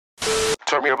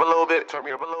Turn me up a little bit. Turn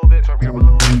me up a little bit. Turn me up a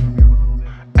little bit.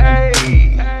 Hey,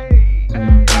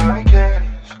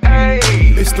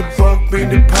 it's the Buck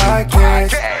Bandit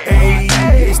Podcast. Hey,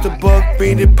 it's the Buck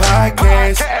Bandit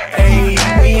Podcast. Hey,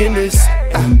 we in this.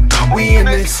 We in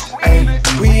this. Hey,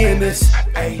 we in this.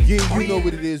 Hey, Yeah, you know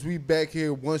what it is. We back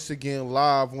here once again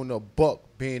live on the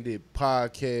Buck Bandit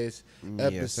Podcast,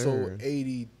 episode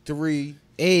 83.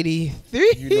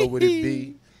 83. You know what it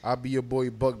be. I'll be your boy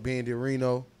Buck Bandit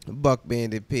Reno. Buck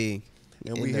Bandit P.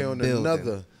 And we here on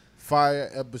another fire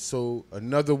episode,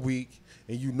 another week.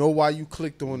 And you know why you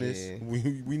clicked on this.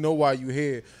 Yeah. We know why you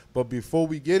here. But before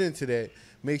we get into that,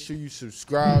 make sure you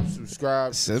subscribe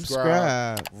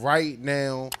right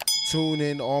now. Tune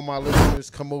in. All my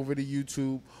listeners, come over to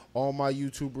YouTube. All my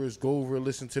YouTubers, go over and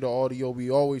listen to the audio.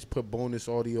 We always put bonus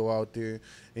audio out there.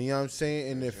 And you know what I'm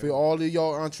saying? And if all of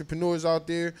y'all entrepreneurs out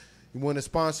there, you want to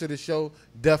sponsor the show,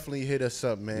 definitely hit us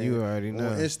up, man. You already know.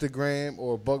 On Instagram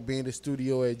or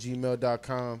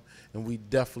buckbanditstudio@gmail.com. And we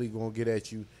definitely going to get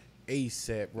at you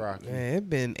ASAP Rocky. Man, it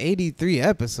been 83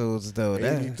 episodes, though.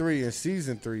 83 in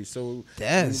season 3. So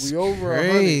that's we over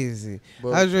crazy.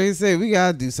 100. I was ready to say, we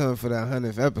got to do something for that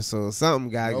 100th episode. Something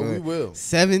got to go. We will.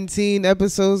 17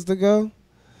 episodes to go.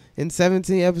 In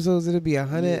 17 episodes, it'll be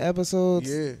 100 episodes.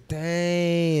 Yeah.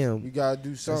 Damn. We got to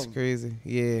do something. That's crazy.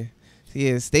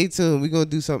 Yeah, stay tuned. We're going to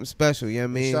do something special, you know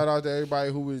what I mean? Shout out to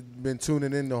everybody who has been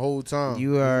tuning in the whole time.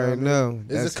 You already know.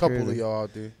 There's a couple of y'all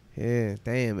out there. Yeah,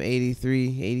 damn,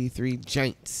 83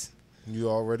 joints. You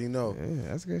already know. Yeah,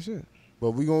 that's good shit.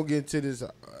 But we're going to get into this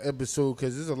episode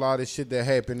because there's a lot of shit that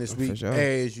happened this week, sure.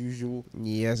 as usual.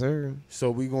 Yes, sir.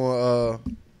 So we're going to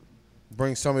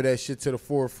bring some of that shit to the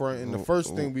forefront. And the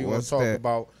first thing we want to talk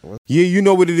about. Yeah, you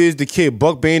know what it is, the kid,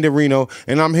 Buck Bandit Reno.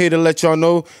 And I'm here to let y'all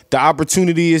know the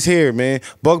opportunity is here, man.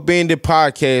 Buck Bandit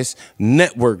Podcast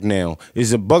Network now.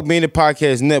 It's a Buck Bandit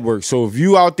Podcast Network. So if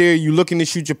you out there, you looking to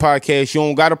shoot your podcast, you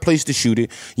don't got a place to shoot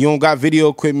it. You don't got video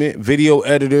equipment, video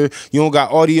editor. You don't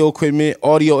got audio equipment,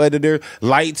 audio editor,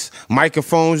 lights,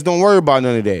 microphones. Don't worry about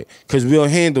none of that because we'll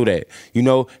handle that. You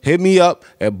know, hit me up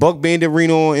at Buck Bandit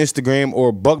Reno on Instagram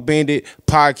or Buck Bandit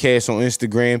Podcast on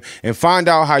Instagram and find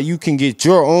out how you can get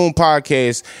your own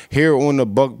podcast here on the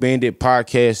Buck Bandit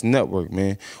Podcast Network,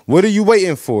 man. What are you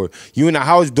waiting for? You in the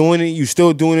house doing it? You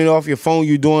still doing it off your phone?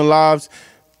 You doing lives?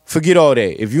 Forget all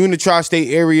that. If you in the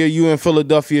tri-state area, you in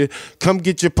Philadelphia, come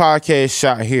get your podcast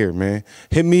shot here, man.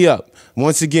 Hit me up.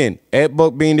 Once again, at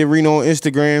Buck Bandit Reno on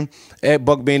Instagram, at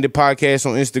Buck Bandit Podcast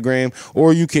on Instagram,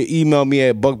 or you can email me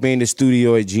at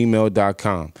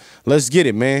buckbanditstudio@gmail.com. Let's get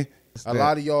it, man. A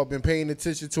lot of y'all been paying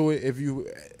attention to it if you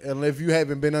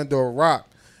haven't been under a rock.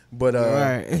 But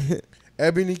right.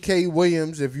 Eboni K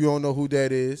Williams, if you don't know who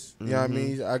that is, you know what I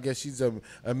mean? I guess she's a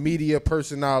media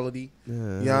personality. You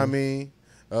know what I mean?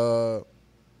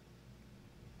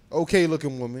 Okay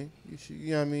looking woman. You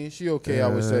know what I mean? She okay, I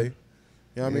would say. You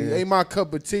know what I mean? Ain't my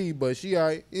cup of tea, but she all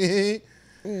right. Yeah,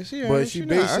 she all but right. she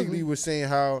basically was saying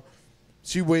how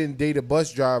she wouldn't date a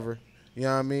bus driver. You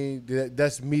know what I mean?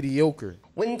 That's mediocre.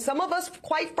 When some of us,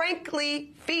 quite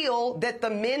frankly, feel that the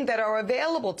men that are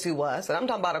available to us, and I'm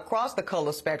talking about across the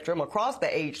color spectrum, across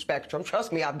the age spectrum,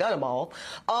 trust me, I've done them all,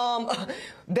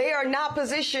 they are not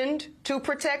positioned to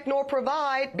protect nor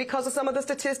provide because of some of the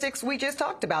statistics we just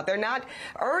talked about. They're not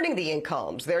earning the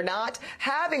incomes. They're not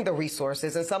having the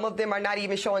resources, and some of them are not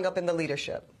even showing up in the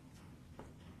leadership.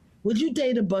 Would you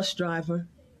date a bus driver?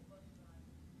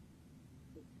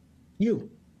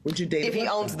 Would you date if he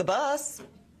owns the bus?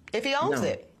 If he owns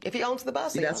it. If he owns the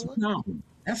bus. See, that's a problem.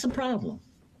 That's a problem.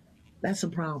 That's a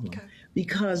problem. Okay.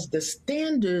 Because the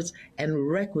standards and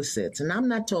requisites, and I'm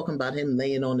not talking about him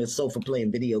laying on his sofa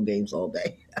playing video games all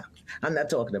day. I'm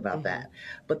not talking about that.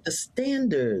 But the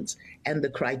standards and the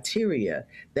criteria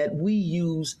that we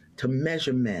use to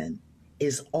measure men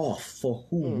is off for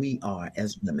who we are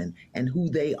as women and who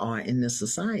they are in this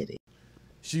society.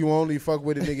 She will only fuck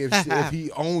with a nigga if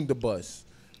he owned the bus.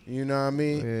 You know what I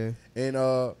mean? Yeah. And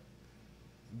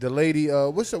the lady,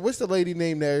 what's the lady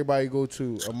name that everybody go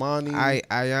to?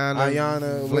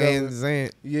 Ayana Van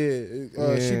Zant.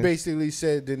 Yeah. She basically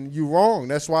said, then you wrong.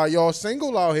 That's why y'all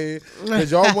single out here. Because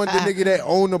y'all want the nigga that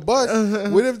owned the bus.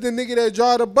 What if the nigga that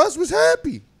drive the bus was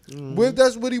happy? What if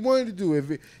that's what he wanted to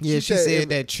do? She said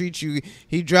that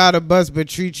he drive the bus but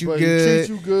treat you good. He treat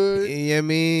you good. You know what I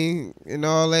mean? And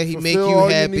all that. He make you all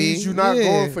happy. You're not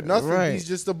going for nothing. Right. He's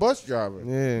just a bus driver.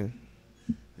 Yeah.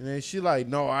 And then she like,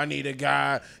 no, I need a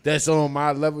guy that's on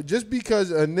my level. Just because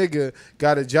a nigga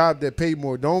got a job that pay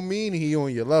more don't mean he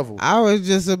on your level. I was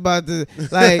just about to,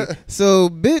 like, so,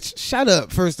 bitch, shut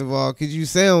up, first of all, because you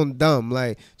sound dumb.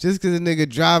 Like, just because a nigga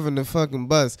driving the fucking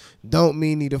bus don't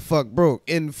mean he the fuck broke.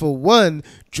 And for one,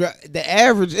 the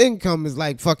average income is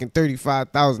like fucking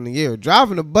 $35,000 a year.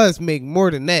 Driving a bus make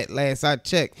more than that, last I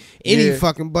checked. Any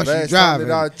fucking bus you driving. Last time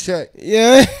that I checked.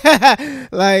 Yeah.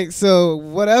 Like, so,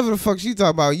 whatever the fuck she talking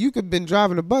about, you could been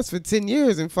driving a bus for 10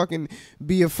 years and fucking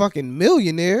be a fucking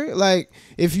millionaire. Like,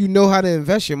 if you know how to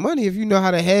invest your money, if you know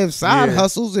how to have side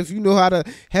hustles, if you know how to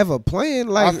have a plan.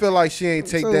 Like, I feel like she ain't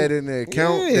take that into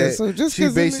account. Yeah, that so just she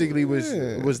basically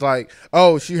was like,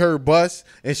 oh, she heard bus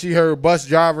and she heard bus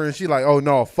driver and she like, oh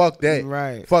no, fuck that.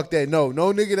 Right. Fuck that. No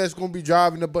nigga that's gonna be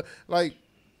driving the bus. Like,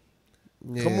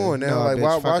 come on now. No, like,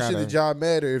 bitch, why should the job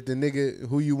matter if the nigga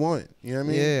who you want? You know what I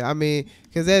mean? Yeah, I mean,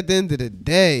 because at the end of the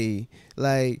day,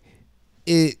 like,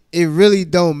 it really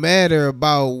don't matter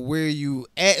about where you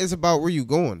at. It's about where you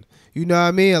going. You know what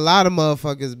I mean? A lot of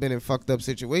motherfuckers been in fucked up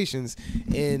situations,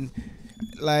 and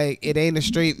like, it ain't a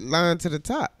straight line to the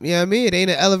top. You know what I mean? It ain't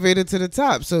an elevator to the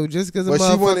top. So just because a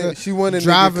motherfucker she wanted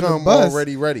driving to come a bus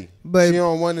already ready, but she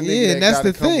don't want a nigga and that's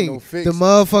the thing. The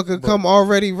motherfucker come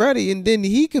already ready, and then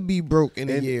he could be broke in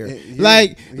a year.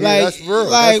 That's real.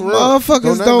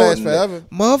 Motherfuckers don't last forever.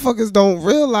 Motherfuckers don't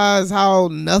realize how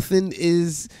nothing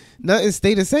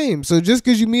stay the same. So just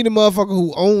because you meet a motherfucker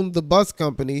who owned the bus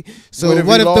company, so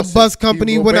what if the bus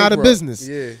company went out of business?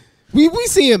 Yeah. We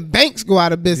seeing banks go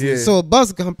out of business, so a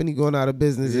bus company going out of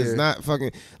business is not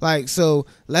fucking like. So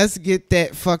let's get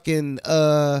that fucking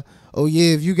oh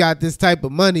yeah, if you got this type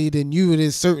of money, then you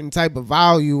this certain type of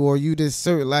value, or you this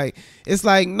certain, like, it's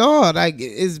like, no, like,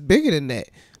 it's bigger than that.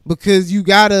 Because you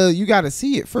gotta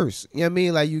see it first. You know what I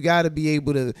mean? Like, you gotta be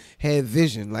able to have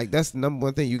vision. Like, that's the number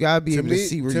one thing. You gotta be able to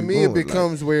see where you're going. To me, it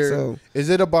becomes, like, where is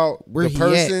it about where the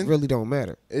person? At really don't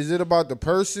matter. Is it about the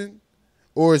person,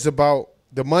 or is it about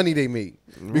the money they make?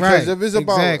 Because if it's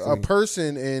about a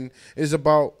person and it's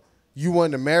about you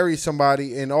wanting to marry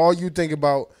somebody and all you think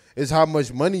about is how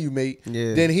much money you make,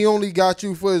 then he only got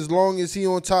you for as long as he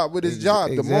on top with his job.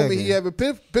 The moment he have a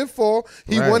pitfall,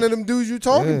 he one of them dudes you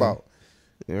talking about.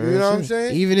 You know what I'm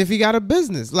saying? Even if he got a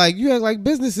business, like, you act like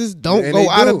businesses don't go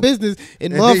out of business,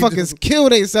 and motherfuckers kill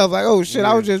themselves. Like, oh shit,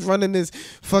 I was just running this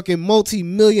fucking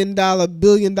multi-million-dollar,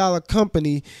 billion-dollar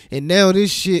company, and now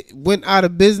this shit went out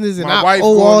of business, and I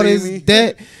owe all this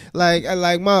debt. Like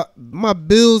my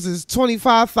bills is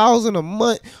 $25,000 a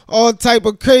month, all type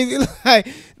of crazy. Like,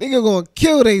 nigga gonna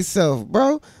kill themselves,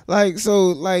 bro. Like, so,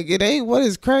 like, it ain't what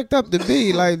it's cracked up to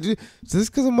be. Like,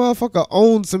 just because a motherfucker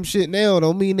owns some shit now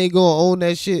don't mean they gonna own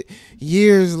that shit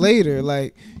years later.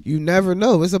 Like, you never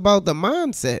know. It's about the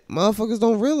mindset. Motherfuckers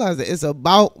don't realize that it's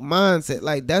about mindset.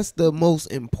 Like, that's the most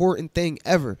important thing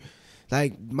ever.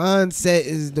 Like, mindset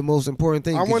is the most important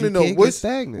thing. I want to know what's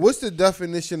the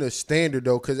definition of standard,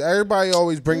 though, because everybody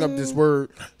always bring up this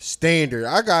word standard.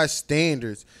 I got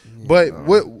standards, but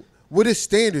what is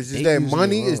standards? Is that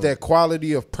money? Is that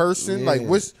quality of person? Like,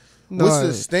 what's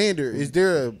the standard? Is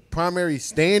there a primary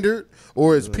standard,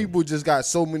 or is people just got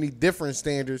so many different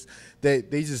standards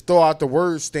that they just throw out the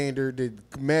word standard to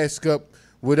mask up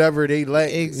whatever they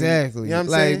lack? Exactly. You know what I'm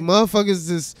like, saying? Motherfuckers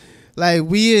just. Like,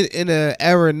 we in an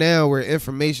era now where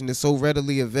information is so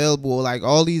readily available. Like,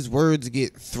 all these words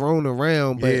get thrown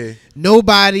around, but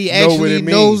nobody actually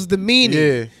knows the meaning.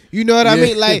 Yeah. You know what I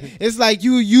mean? Like, it's like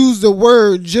you use the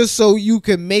word just so you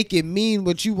can make it mean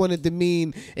what you want it to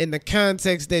mean in the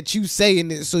context that you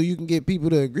saying it, so you can get people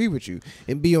to agree with you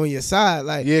and be on your side.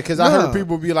 Like, because I heard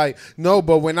people be like, no,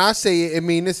 but when I say it, it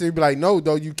mean this. And be like, no,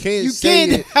 though, you can't say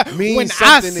it means when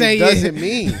something it doesn't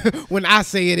mean. When I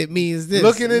say it, it means this.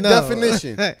 Look at the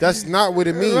definition. That's not what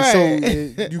it means.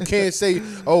 So you can't say,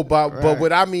 oh, but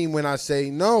what I mean when I say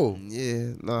no.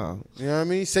 Yeah, no. You know what I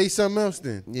mean? Say something else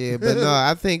then. Yeah, but no,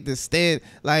 I think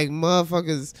like,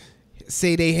 motherfuckers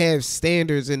say they have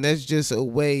standards, and that's just a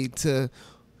way to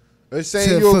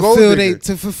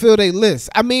fulfill their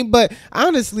list. I mean, but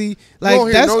honestly,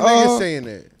 like, that's all. Niggas saying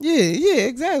that. Yeah,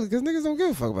 exactly. Because niggas don't give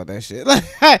a fuck about that shit. Like,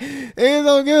 niggas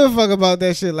don't give a fuck about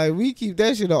that shit. Like, we keep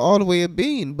that shit all the way a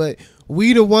bean, but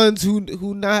we the ones who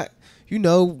not,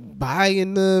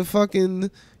 buying the fucking,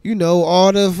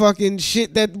 all the fucking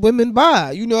shit that women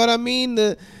buy. You know what I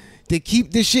mean? To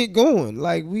keep the shit going.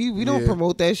 Like, we don't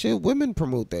promote that shit. Women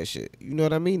promote that shit. You know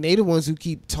what I mean? They the ones who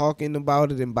keep talking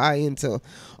about it and buy into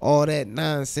all that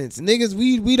nonsense. Niggas,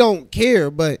 we don't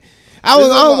care, but I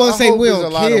don't want to say we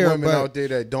don't care. There's a lot of women out there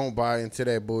that don't buy into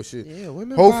that bullshit. Yeah,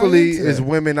 women hopefully, it's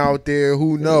women out there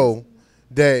who know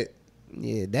that.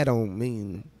 Yeah, that don't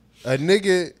mean. A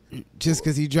nigga just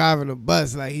because he driving a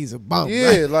bus like he's a bum.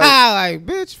 Yeah, like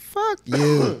bitch, fuck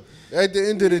you. At the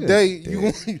end of the day,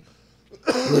 you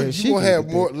gonna have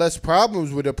less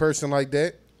problems with a person like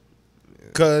that.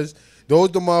 Cause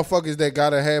those the motherfuckers that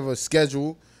gotta have a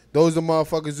schedule. Those the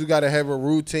motherfuckers who gotta have a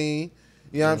routine.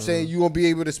 You know what I'm saying? You gonna be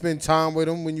able to spend time with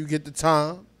them when you get the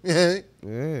time.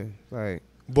 Yeah, like.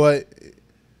 But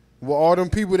well, all them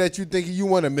people that you think you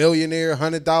want a millionaire,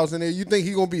 100,000 there, you think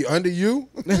he gonna be under you?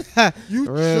 You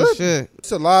should.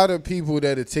 It's a lot of people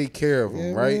that'll take care of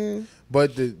him, right? Man.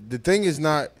 But the thing is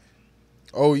not,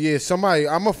 oh yeah, I'm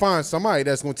gonna find somebody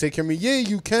that's gonna take care of me. Yeah,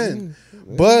 you can,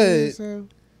 but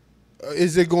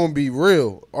is it gonna be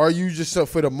real? Are you just up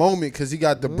for the moment because he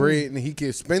got the bread and he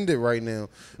can spend it right now?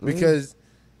 Because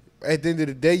at the end of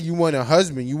the day, you want a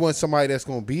husband. You want somebody that's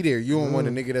going to be there. You don't want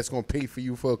a nigga that's going to pay for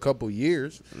you for a couple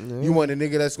years. You want a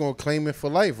nigga that's going to claim it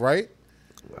for life, right?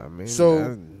 I mean,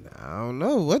 so I don't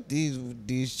know what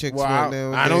these chicks want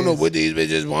now. I don't know what these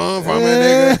bitches want from a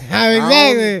nigga.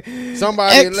 Exactly.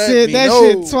 Somebody X let shit, me that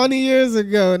know. shit 20 years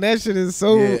ago, and that shit is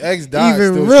so X died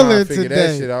even still realer trying to figure today.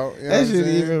 that shit out. You know that shit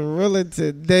even realer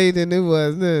today than it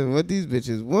was then. What these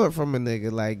bitches want from a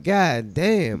nigga, like, god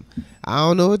damn, I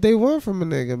don't know what they want from a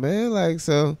nigga, man. Like,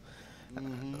 so,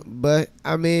 but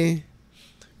I mean,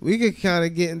 we could kind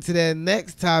of get into that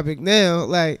next topic now.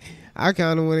 Like, I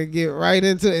kind of want to get right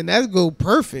into it, and that's go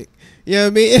perfect. You know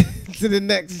what I mean? To the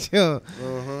next show.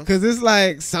 Because it's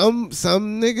like some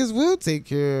niggas will take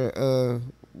care of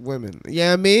women. You know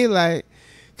what I mean? Like,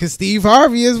 because Steve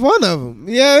Harvey is one of them.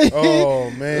 You know what I mean? Oh,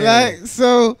 man. Like,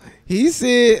 so he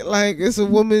said, like, it's a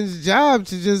woman's job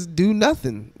to just do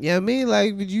nothing. You know what I mean?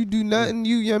 Like, but you do nothing.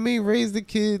 You know what I mean? Raise the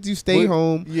kids. You stay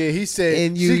home. Yeah, he said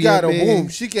and she got a womb.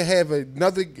 She can have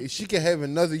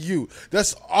another you.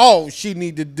 That's all she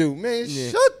need to do. Man,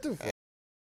 shut the fuck.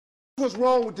 What's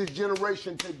wrong with this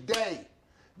generation today?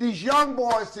 These young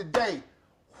boys today,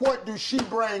 what do she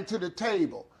bring to the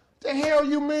table? The hell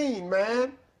you mean,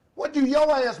 man? What do your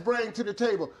ass bring to the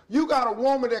table? You got a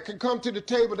woman that can come to the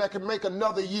table that can make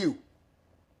another you.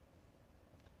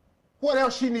 What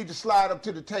else she need to slide up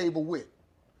to the table with?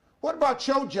 What about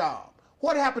your job?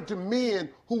 What happened to men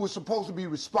who were supposed to be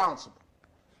responsible?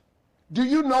 Do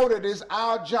you know that it's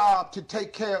our job to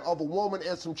take care of a woman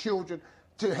and some children,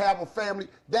 to have a family?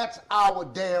 That's our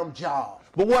damn job.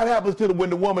 But what happens to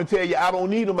when the woman tell you, I don't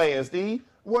need a man, Steve?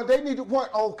 Well, they need to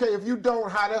what? Okay, if you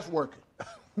don't, how that's working?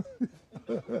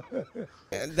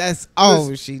 That's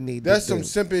all she need. That's some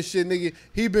simping shit, nigga.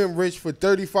 He been rich for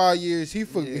 35 years. He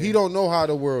don't know how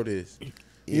the world is.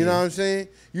 You know what I'm saying?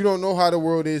 You don't know how the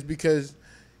world is because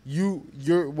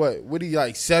you're what are you,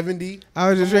 like 70?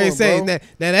 I was just ready to say that.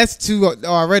 Now that's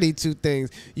already two things.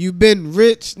 You've been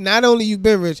rich. Not only you've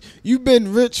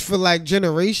been rich for like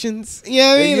generations. You know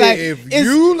what I mean? Yeah, like if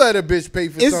you let a bitch pay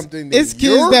for something, it's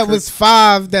kids that was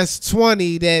 5, that's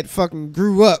 20 that fucking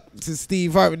grew up to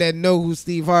Steve Harvey, that know who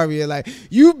Steve Harvey is. Like,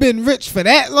 you've been rich for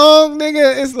that long,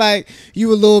 nigga. It's like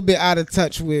you a little bit out of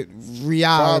touch with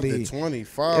reality. 5 to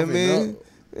 25 and up.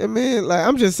 I mean, like,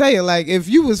 I'm just saying, like, if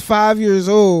you was 5 years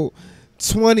old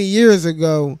 20 years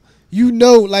ago, you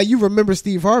know, like, you remember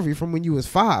Steve Harvey from when you was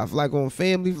 5, like on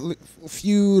Family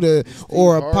Feud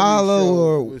or Apollo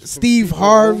or Steve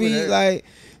Harvey, like,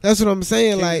 that's what I'm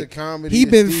saying. Like, he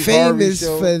been famous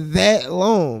for that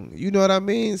long. You know what I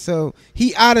mean? So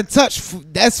he out of touch.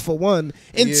 That's for one.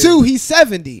 And two, he's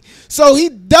 70. So he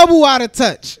double out of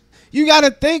touch. You got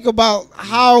to think about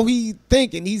how he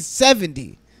thinking. He's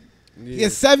 70. Yeah. A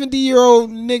 70-year-old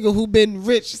nigga who been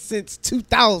rich since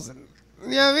 2000. You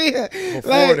know what I mean?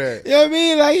 Before that. You know what I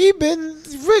mean? Like, he been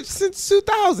rich since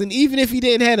 2000. Even if he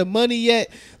didn't have the money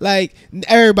yet, like,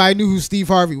 everybody knew who Steve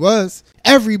Harvey was.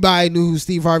 Everybody knew who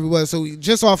Steve Harvey was. So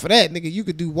just off of that, nigga, you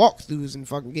could do walkthroughs and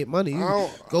fucking get money.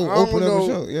 Go open up a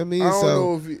show. You know what I mean? I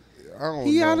don't know.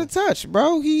 He out of touch,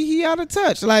 bro. He out of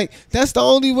touch. Like, that's the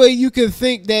only way you can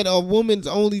think that a woman's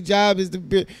only job is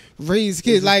to raise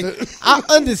kids. Like, I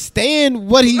understand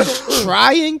what he's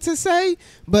trying to say,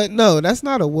 but no, that's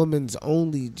not a woman's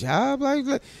only job.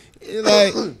 Like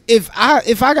if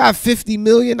I got 50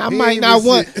 million, I might not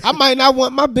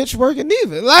want my bitch working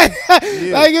either. Like,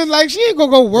 like she ain't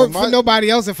gonna go work for nobody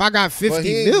else if I got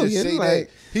 50 million. Like,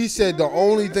 he said the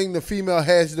only thing the female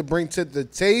has to bring to the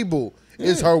table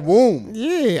is her womb.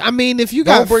 Yeah, I mean, if you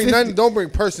got nothing, don't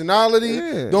bring personality,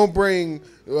 don't bring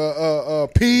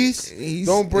peace,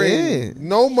 don't bring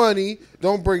no money,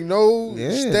 don't bring no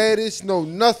status, no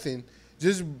nothing.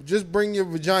 Just bring your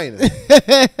vagina.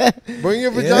 Bring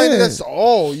your vagina. That's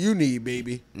all you need,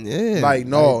 baby. Yeah. Like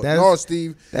no,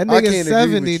 Steve. That I nigga can't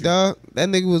 70, dog. That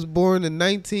nigga was born in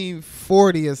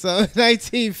 1940 or something,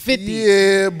 1950.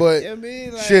 Yeah, but You know what I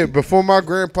mean? Like, shit. Before my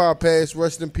grandpa passed,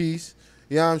 rest in peace.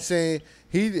 You know what I'm saying?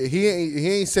 He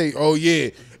ain't say, oh yeah,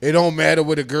 it don't matter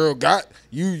what a girl got.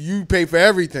 You pay for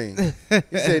everything.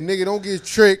 He said, nigga, don't get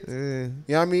tricked. Yeah. You know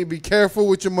what I mean? Be careful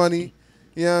with your money.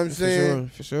 You know what I'm saying?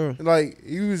 For sure. Like,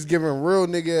 he was giving real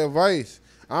nigga advice.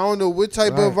 I don't know what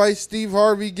type of advice Steve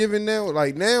Harvey giving now.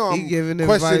 Like, now I'm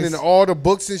questioning advice. All the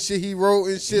books and shit he wrote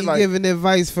and shit. He giving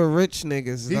advice for rich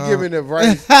niggas. He giving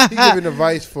advice. He giving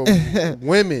advice for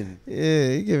women. Yeah,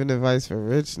 he giving advice for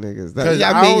rich niggas. Because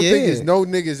I don't think there's no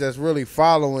niggas that's really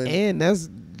following. And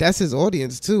that's his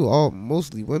audience, too.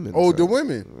 Mostly women. Older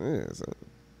women. Yeah, so.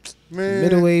 Man.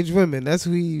 Middle-aged women. That's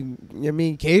who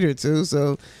he cater to.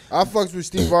 So I fucks with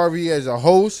Steve Harvey as a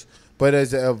host, but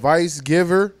as an advice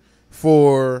giver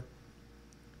for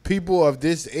people of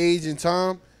this age and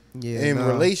time in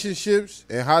relationships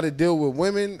and how to deal with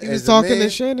women. He was talking to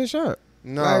Shannon Sharp.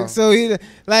 No. Like, so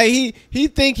he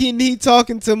think he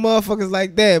talking to motherfuckers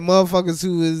like that, motherfuckers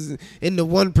who is in the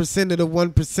 1% of the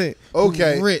 1%.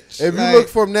 Okay, rich. If you look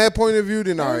from that point of view,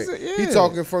 then all right. Yeah. He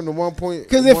talking from the 1 point.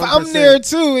 Because if I'm there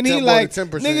too, and he like, 10%.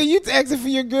 nigga, you asking for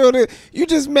your girl you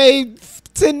just made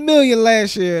 10 million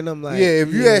last year, and I'm like, yeah.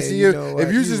 If you asking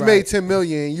if you just right. made 10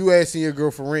 million, and you asking your girl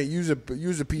for rent, use a piece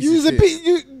of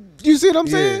shit. You see what I'm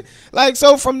saying? Like,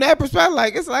 so from that perspective,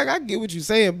 like, it's like, I get what you're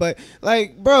saying, but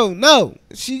like, bro, no,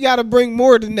 she got to bring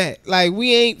more than that. Like,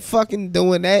 we ain't fucking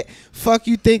doing that. Fuck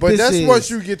you think but this is. But that's once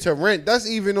you get to rent. That's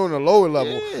even on a lower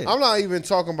level. Yeah. I'm not even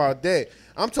talking about that.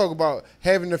 I'm talking about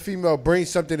having the female bring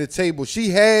something to the table. She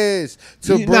has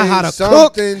to bring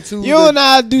something to You don't know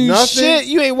how to do shit.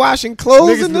 You ain't washing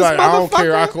clothes Niggas in be this like, motherfucker. I don't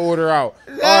care. I can order out.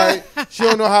 All right. She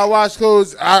don't know how to wash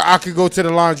clothes. I could go to the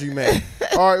laundry mat.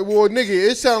 All right. Well, nigga,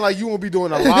 it sounds like you gonna be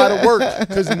doing a lot of work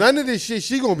because none of this shit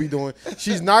she gonna be doing.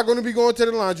 She's not gonna be going to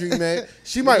the laundry mat.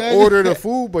 She might order the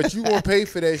food, but you gonna pay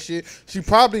for that shit. She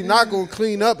probably not gonna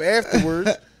clean up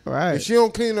afterwards. Right. If she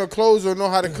don't clean her clothes or know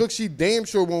how to cook, she damn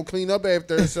sure won't clean up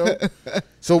after herself.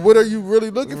 So what are you really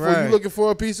looking for? You looking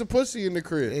for a piece of pussy in the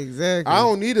crib. Exactly. I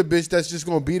don't need a bitch that's just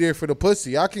going to be there for the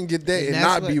pussy. I can get that and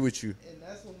not be with you. And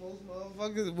that's what most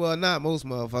motherfuckers, well, not most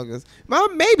motherfuckers,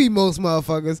 maybe most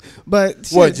motherfuckers, but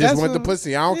shit, What, just want the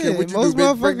pussy? I don't care what you do,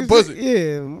 bitch, bring the pussy.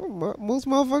 Yeah, most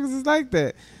motherfuckers is like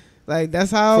that. Like, that's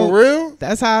how. For real?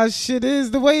 That's how shit is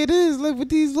the way it is. Look, with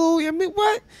these little, I mean,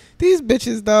 what? These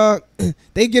bitches, dog,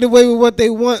 they get away with what they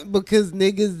want because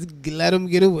niggas let them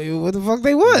get away with what the fuck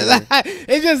they want. Yeah. Like,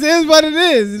 it just is what it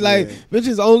is. Like,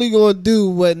 bitches only gonna do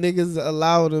what niggas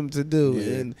allow them to do.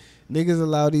 Yeah. And niggas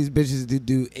allow these bitches to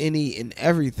do any and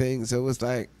everything. So it's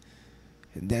like,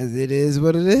 it is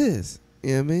what it is. You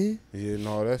know what I mean? Yeah,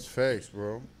 no, that's facts,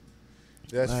 bro.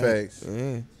 That's facts.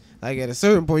 Yeah. Like, at a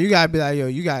certain point, you gotta be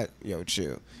like,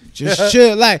 chill. Just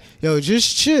chill. Like,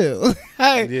 just chill.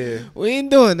 Like, we ain't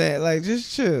doing that. Like,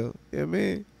 just chill. You know what I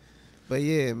mean? But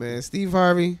yeah, man, Steve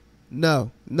Harvey,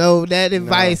 no, that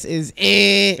advice is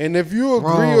And if you agree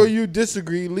wrong. or you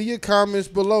disagree, leave your comments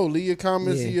below. Leave your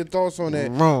comments and your thoughts on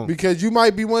that. Wrong. Because you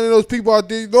might be one of those people out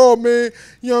there, oh, man,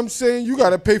 you know what I'm saying? You got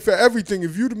to pay for everything.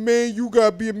 If you the man, you got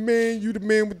to be a man. You the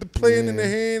man with the plan in the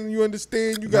hand. You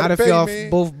understand? You got to pay, not if y'all man.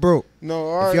 both broke. No,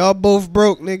 all right. If y'all both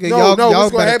broke, nigga, y'all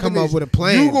better come up with a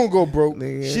plan. You gonna go broke.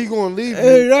 Nigga. She gonna leave you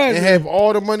Exactly. and have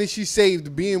all the money she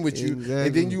saved being with you. Exactly.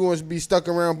 And then you gonna be stuck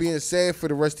around being sad for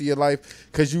the rest of your life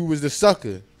because you was the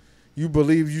sucker. You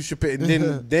believe you should pay.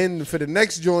 And then for the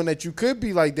next joint that you could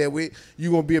be like that with, you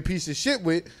gonna be a piece of shit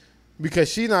with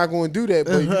because she not gonna do that.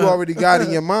 But you already got in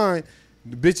your mind,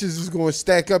 the bitches is gonna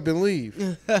stack up and leave.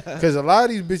 Because a lot of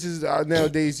these bitches are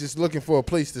nowadays just looking for a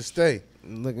place to stay.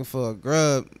 Looking for a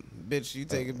grub. Bitch, you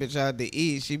take a bitch out to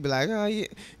eat, she be like, oh yeah,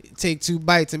 take 2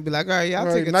 bites and be like, all right,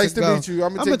 I'll take it nice to go. to meet you.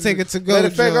 I'm gonna take it to go. Matter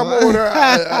of fact, I'm gonna order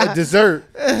a dessert.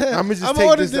 I'm gonna just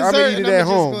take this. I'm gonna eat it at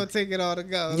home. I'm just gonna take it all to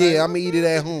go. Yeah, like, I'm gonna eat it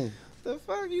at home. The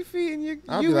fuck you feeding your?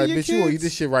 I'll you be like, and your bitch, you gonna eat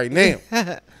this shit right now,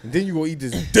 and then you gonna eat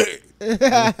this dick. You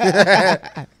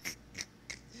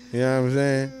know what I'm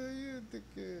saying?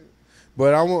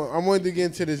 But I wanted to get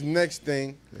into this next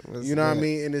thing. You know what I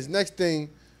mean? And this next thing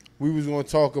we was gonna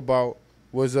talk about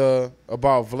was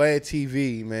about Vlad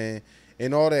TV, man,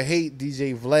 and all the hate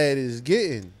DJ Vlad is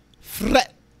getting.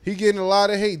 He getting a lot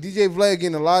of hate. DJ Vlad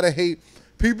getting a lot of hate.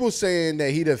 People saying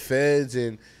that he the feds,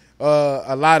 and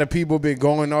a lot of people been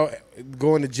going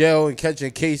to jail and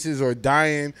catching cases or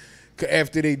dying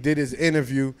after they did his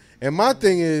interview. And my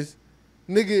thing is,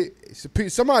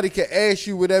 nigga, somebody can ask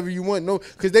you whatever you want. No,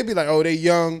 because they be like, oh, they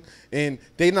young and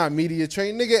they not media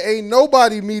trained. Nigga, ain't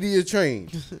nobody media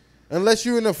trained. Unless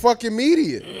you in the fucking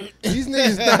media. These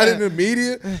niggas not in the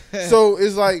media. So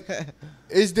it's like,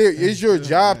 is your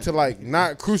job to like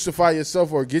not crucify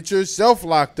yourself or get yourself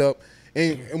locked up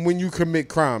and when you commit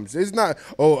crimes. It's not,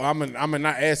 oh, I'm gonna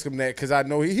not ask him that because I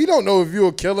know he don't know if you're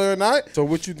a killer or not. So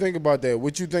what you think about that?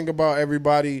 What you think about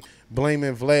everybody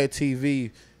blaming Vlad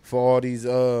TV for all these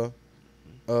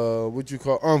what you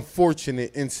call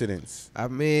unfortunate incidents? I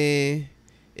mean,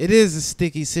 it is a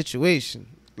sticky situation.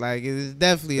 Like, it's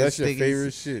definitely That's a sticky.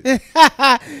 That's your favorite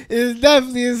shit. It's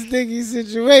definitely a sticky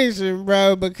situation,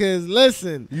 bro. Because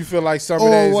listen, you feel like some of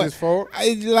that is his fault?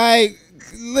 Like,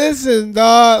 listen,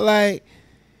 dog. Like,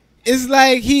 it's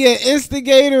like he an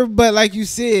instigator, but like you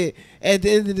said, at the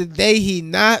end of the day, he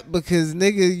not, because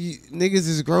niggas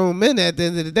is grown men. At the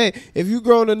end of the day, if you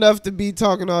grown enough to be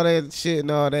talking all that shit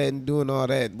and all that and doing all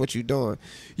that, what you doing?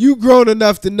 You grown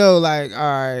enough to know, like, all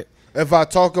right. If I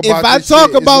talk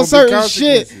about certain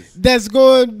shit that's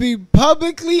going to be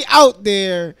publicly out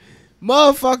there,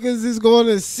 motherfuckers is going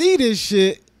to see this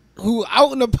shit who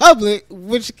out in the public,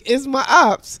 which is my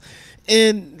ops,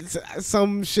 and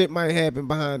some shit might happen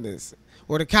behind this,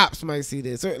 or the cops might see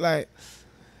this, or like.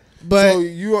 But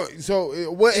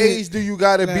so what age do you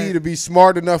gotta be to be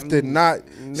smart enough to not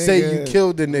say you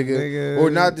killed the nigga or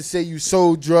not to say you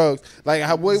sold drugs? Like,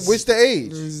 what's the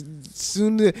age?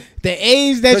 Soon the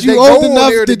age that you old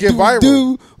enough to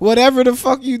do whatever the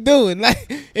fuck you doing. Like,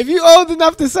 if you old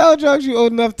enough to sell drugs, you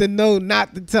old enough to know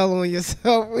not to tell on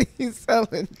yourself when you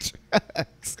selling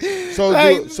drugs. So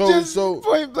like,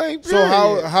 point blank. So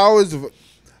how is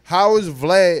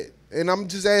Vlad? And I'm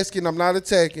just asking, I'm not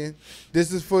attacking.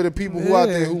 This is for the people who out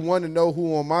there who want to know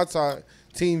who on my side,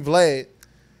 Team Vlad.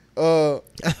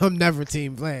 I'm never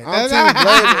Team Vlad. I'm Team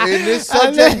Vlad.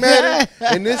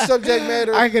 In this subject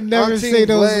matter, I could never say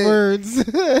those words.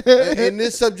 In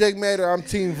this subject matter, I'm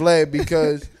Team Vlad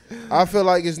because I feel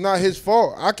like it's not his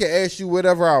fault. I can ask you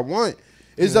whatever I want.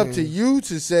 It's up to you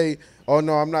to say, oh,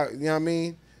 no, I'm not, you know what I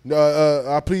mean?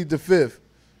 I plead the fifth.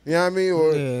 You know what I mean?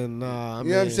 Or you know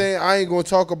what I'm saying? I ain't gonna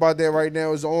talk about that right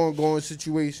now. It's an ongoing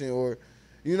situation, or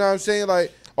you know what I'm saying?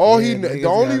 Like the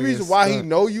only reason why he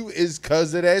know you is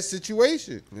because of that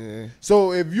situation. Yeah.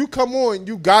 So if you come on,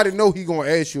 you gotta know he gonna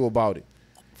ask you about it.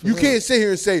 You can't sit here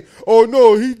and say, "Oh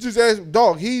no, he just asked."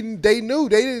 Dog, they knew.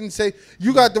 They didn't say.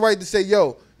 You got the right to say,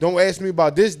 "Yo, don't ask me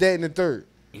about this, that, and the third."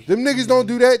 Them niggas don't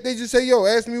do that. They just say, "Yo,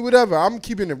 ask me whatever." I'm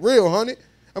keeping it real, 100.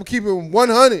 I'm keeping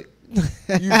 100.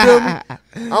 You feel me?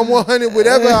 I'm 100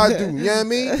 whatever I do. You know what I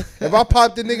mean? If I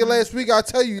popped the nigga last week, I'll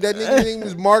tell you that nigga name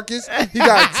was Marcus. He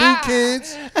got 2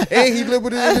 kids and he lived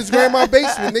with in his grandma's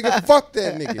basement. Nigga, fuck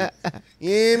that nigga.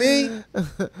 You know what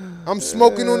I mean? I'm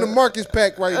smoking on the Marcus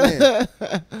pack right now. You know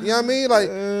what I mean? Like,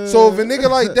 so if a nigga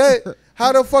like that,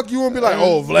 how the fuck you gonna be like,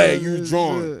 oh, Vlad, you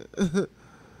drawn?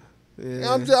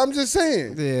 Yeah. I'm just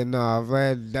saying. Yeah, nah,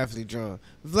 Vlad definitely drawn.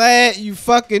 Vlad, you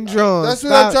fucking drawn. That's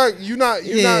what I'm talking. You not.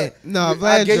 No, Vlad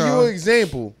I gave drawn. you an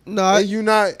example. No, you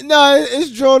not. No,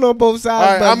 it's drawn on both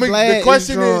sides. Right, but Vlad the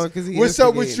question is what's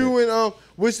up with you and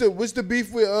what's the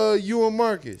beef with you and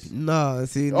Marcus? No,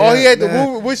 see. All he had to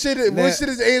move. What should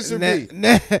his answer be?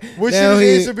 What should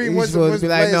his answer be once Vlad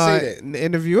like, say that?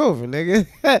 Interview over, nigga.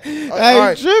 I ain't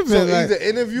right, tripping. So like, either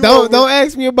interview don't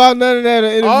ask me about none of that or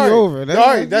interview over.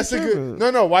 All right, that's a good.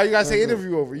 No. Why you gotta say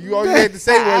interview over? You all you had to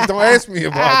say was don't ask me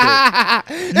about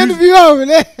that. Interview over,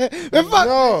 man.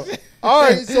 No. All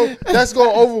right, so let's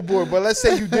go overboard. But let's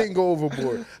say you didn't go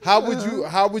overboard. How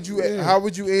would you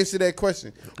answer that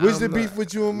question? What's the beef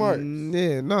with you and Mark?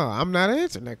 Yeah, no, I'm not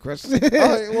answering that question. All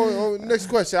right, well, next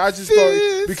question. I just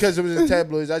thought because it was in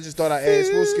tabloids, I just thought I'd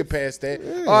ask. We'll skip past that.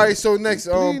 Yeah. All right, so next,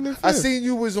 I seen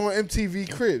you was on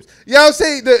MTV Cribs. Yeah, I'm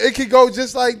saying it could go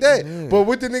just like that. Yeah. But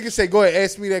what the nigga say? Go ahead,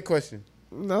 ask me that question.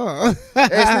 No.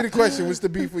 Ask me the question. What's the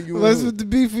beef with you? What's with the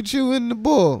beef with you and the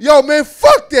bull? Yo, man,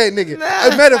 fuck that nigga.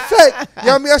 As a matter of fact, you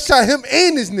know what I mean? I shot him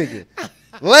and this nigga.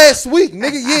 Last week,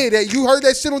 nigga, yeah, that you heard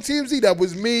that shit on TMZ? That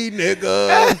was me,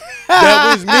 nigga.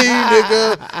 That was me,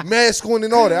 nigga. Mask on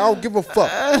and all that. I don't give a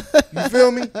fuck. You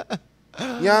feel me? You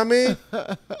know what I mean?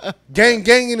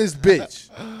 Gang in this bitch.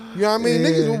 You know what I mean? Yeah.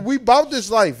 Niggas, we bout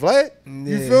this life, Vlad.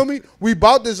 You feel me? We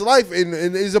bout this life, and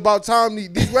it's about time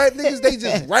these rap niggas, they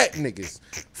just rap niggas.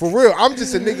 For real. I'm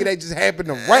just a nigga that just happened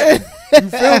to rap. You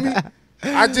feel me?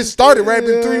 I just started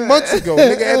rapping 3 months ago,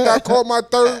 nigga, after I caught my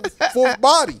 3rd, 4th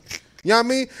body. You know what I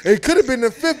mean? It could have been the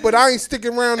 5th, but I ain't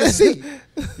sticking around to see.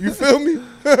 You feel me?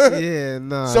 Yeah,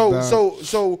 nah.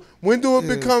 So when do it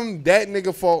become that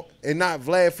nigga fault and not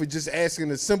Vlad for just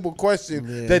asking a simple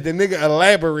question that the nigga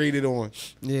elaborated on?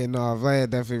 Yeah, no, Vlad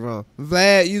definitely wrong.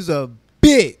 Vlad, you's a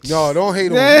bitch. No, don't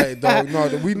hate on that, dog. No,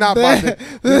 we not about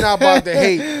to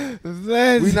hate.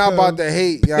 We not about to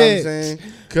hate, you know what I'm saying?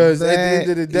 Because at the end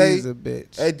of the day, he's a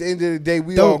bitch. At the end of the day,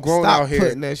 we all grown out here.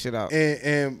 Putting that shit out.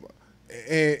 And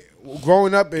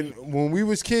growing up, and when we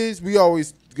was kids, we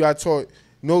always got taught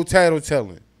no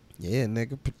tattletelling. Yeah,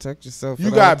 nigga, protect yourself.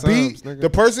 You got beat. The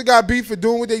person got beat for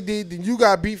doing what they did. Then you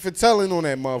got beat for telling on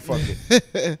that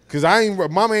motherfucker. Cause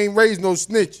mama ain't raised no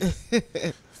snitch.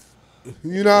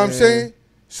 You know what I'm saying?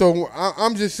 So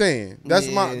I'm just saying that's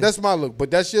my look.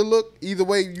 But that's your look. Either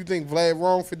way, you think Vlad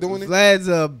wrong for doing it? Vlad's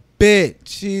a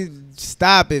bitch.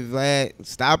 Stop it, Vlad.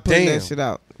 Stop putting that shit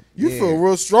out. You feel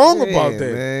real strong about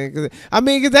that, man.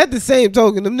 Cause at the same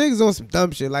token, them niggas on some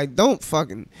dumb shit. Like, don't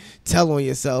fucking tell on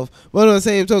yourself. But on the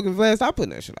same token, Vlad, stop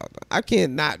putting that shit out. I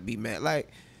can't not be mad. Like,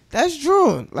 that's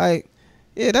drawn. Like,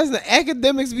 yeah, that's the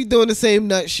academics be doing the same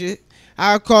nut shit.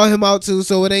 I'll call him out too,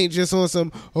 so it ain't just on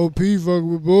some P fuck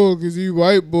with boy because he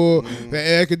white boy. The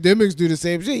academics do the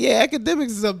same shit. Yeah,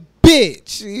 academics is a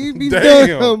bitch. He be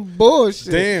doing some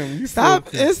bullshit. Damn, you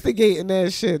stop instigating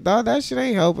that shit, dog. That shit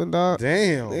ain't helping, dog.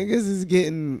 Damn, niggas is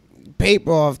getting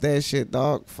paper off that shit,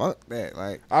 dog. Fuck that.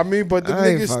 Like, I mean, but the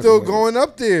niggas still going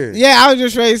up there. Yeah, I was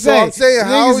just ready to say. So I'm saying,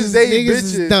 how is they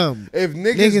bitches bitches dumb if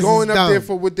niggas going up there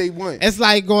for what they want? It's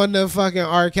like going to fucking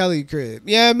R. Kelly crib.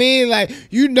 You know what I mean? Like,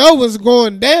 you know what's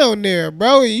going down there,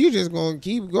 bro. And you just gonna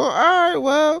keep going. All right,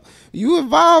 well, you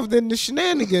involved in the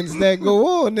shenanigans that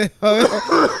go on. Like,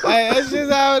 that's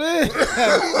just how it is.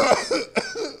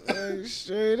 Like,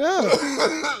 straight up.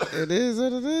 It is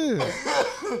what it is.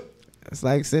 It's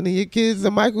like sending your kids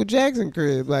to Michael Jackson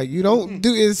crib. Like, you don't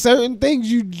do in certain things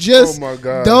you just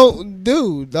don't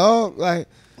do, dog. Like,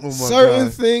 certain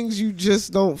things you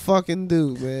just don't fucking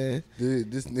do, man.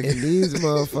 Dude, this nigga. And these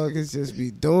motherfuckers just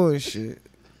be doing shit.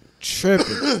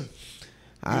 Tripping.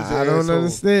 I don't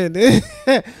understand it.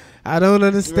 I don't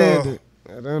understand it.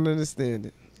 I don't understand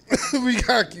it. We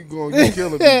gotta keep going. You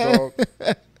killing me, dog.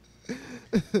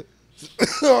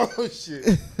 Oh,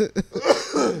 shit.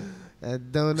 I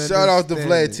don't Shout out to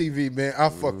Vlad TV, man. I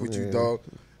fuck with you, dog.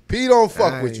 P don't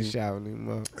fuck with you. Shouting him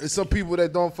up. There's some people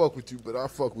that don't fuck with you, but I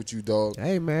fuck with you, dog.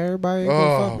 Hey, man, everybody ain't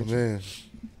gonna fuck with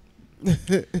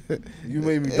you. You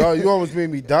made me die. You almost made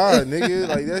me die, nigga.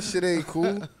 Like, that shit ain't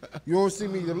cool. You don't see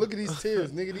me. Look at these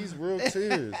tears, nigga. These real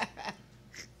tears.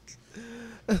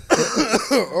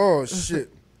 Oh,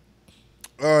 shit.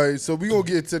 All right, so we gonna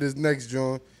get to this next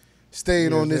joint.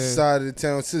 Staying on this side of the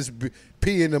town since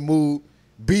P in the mood.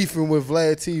 Beefing with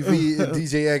Vlad TV and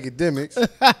DJ Academics.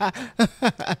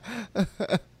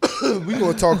 We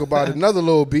gonna talk about another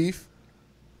little beef,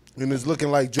 and it's looking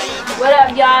like. What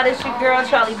up, y'all? This your girl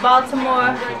Charlie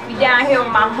Baltimore. We down here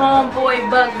with my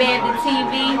homeboy Buck Bandit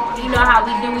TV. You know how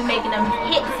we do. We making them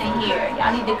hits in here.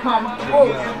 Y'all need to come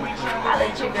through. I'll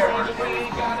let your girl.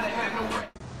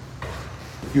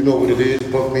 You know what it is,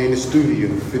 Buck Bandit Studio.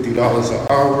 $50 an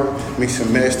hour, mix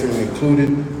and mastering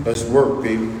included. Let's work,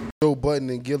 baby. Joe Budden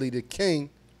and Gillie the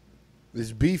King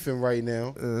is beefing right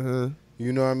now.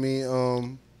 You know what I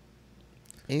mean?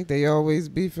 Ain't they always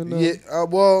beefing though? Yeah,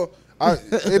 well,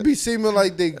 it be seeming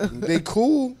like they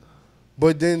cool,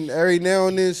 but then every now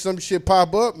and then some shit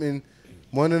pop up and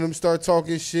one of them start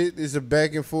talking shit. It's a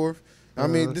back and forth. I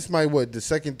mean, this might, the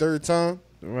second, third time?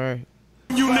 Right.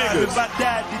 You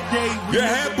niggas, your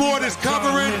headboard is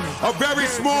covering a very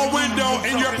small window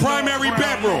in your primary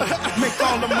bedroom.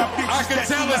 I can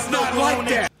tell it's not like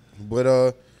that. But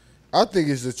I think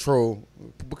it's a troll.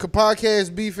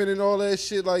 Podcast beefing and all that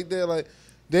shit like that, like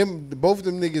both of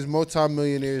them niggas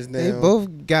multimillionaires now. They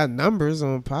both got numbers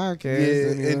on podcasts.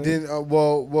 Yeah, anyway. and then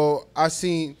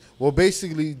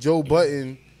basically Joe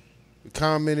Budden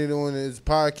commented on his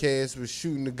podcast was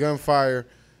shooting the gunfire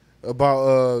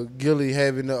about Gillie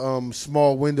having a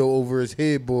small window over his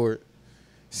headboard,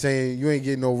 saying you ain't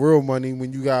getting no real money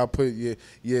when you gotta put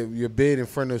your bed in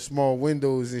front of small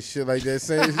windows and shit like that.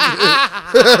 Saying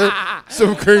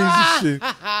some crazy shit.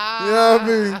 You know what I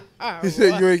mean? He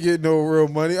said you ain't getting no real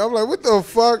money. I'm like, what the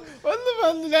fuck? What the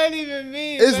fuck does that even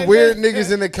mean? It's weird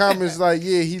niggas in the comments like,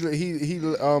 yeah, he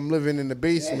living in the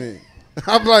basement.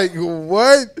 I'm like,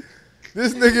 what?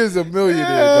 This nigga is a millionaire,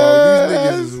 dog. These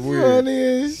niggas is weird. Funny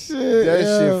as shit. That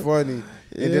shit funny.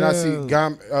 And then I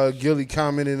see Gillie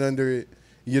commenting under it.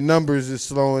 Your numbers is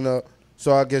slowing up,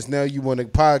 so I guess now you want a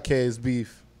podcast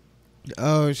beef.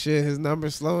 Oh shit, his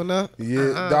number's slowing up.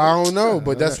 Yeah, I don't know,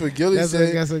 but that's what Gillie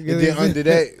said. And then under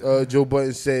that, Joe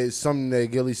Budden said something that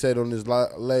Gillie said on his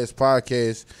last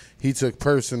podcast. He took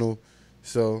personal.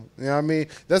 So, you know what I mean?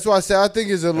 That's why I said I think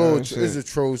it's a little it's a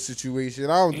troll situation.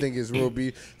 I don't think it's real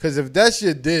beef. Because if that's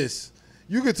your diss,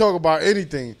 you can talk about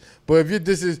anything. But if your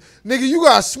diss is, nigga, you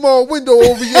got a small window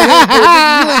over your head,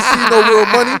 nigga, you ain't seeing no real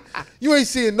money. You ain't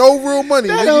seeing no real money,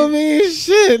 that nigga. Don't mean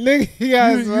shit, nigga.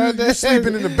 You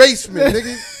sleeping in the basement,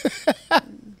 nigga.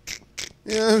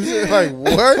 You know what I'm saying? Like,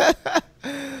 what?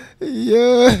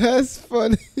 Yo, that's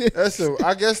funny.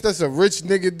 I guess that's a rich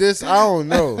nigga diss. I don't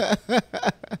know.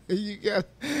 You got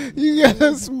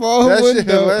a small that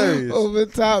window over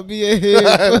top of your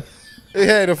head. It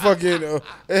had a fucking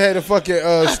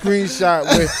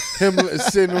screenshot with him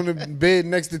sitting on the bed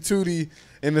next to Tootie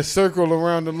in a circle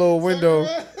around the little window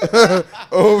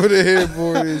over the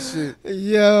headboard and shit.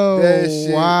 Yo, that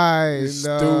shit why? Is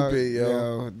stupid,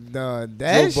 yo. No,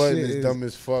 that Joe Budden shit is dumb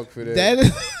as fuck for that. That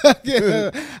is,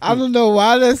 I don't know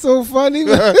why that's so funny,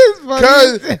 but it's funny.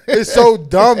 Cause it's so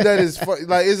dumb that it's funny.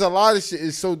 Like, it's a lot of shit.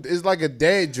 It's like a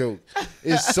dad joke.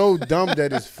 It's so dumb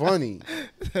that it's funny.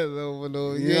 You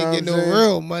ain't getting no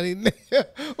real money, nigga.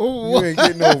 You ain't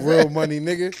getting no real money,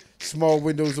 nigga. Small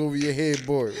windows over your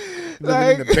headboard.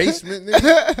 Living in the basement,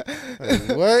 nigga.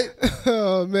 Like, what?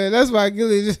 Oh man, that's why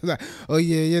Gillie just like, oh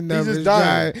yeah, your numbers is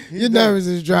drying. Your numbers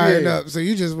is drying up, so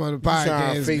you just want to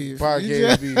podcast beef.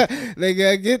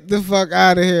 Nigga, get the fuck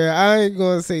out of here. I ain't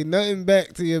gonna say nothing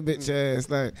back to your bitch ass.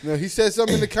 Like, no, he said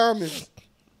something in the comments.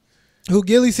 Who,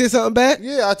 Gillie said something back?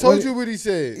 Yeah, I told you what he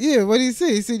said. Yeah, what he said?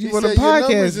 He said you want to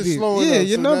podcast beef. Yeah,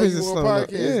 your numbers is slowing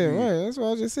up. Yeah, right. That's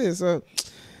what I just said. So.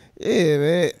 Yeah,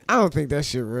 man. I don't think that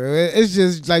shit real. It's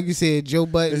just like you said, Joe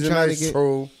Budden trying to get.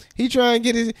 Troll. He trying to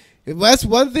get his. That's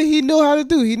one thing he know how to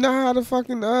do. He know how to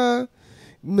fucking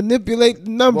manipulate the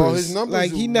numbers. Well, his numbers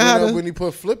like he know how to. When he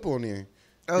put Flip on there.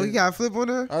 Oh, he got a Flip on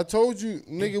there. I told you,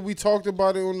 nigga. We talked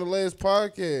about it on the last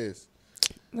podcast.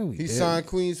 No, he signed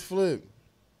Queen's Flip.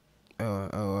 Oh,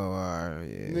 all right,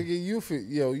 yeah. Nigga, you.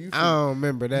 I don't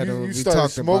remember that. You started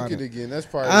smoking again. That's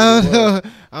probably. I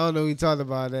don't know. We talked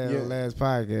about that on the last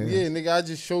podcast. Yeah, nigga, I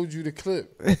just showed you the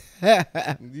clip.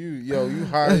 you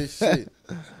high as shit.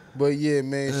 But yeah,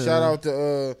 man, shout out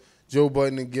to Joe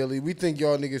Budden and Gillie. We think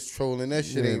y'all niggas trolling. That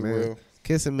shit ain't real.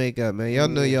 Kiss and make up, man. Y'all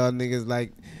know y'all niggas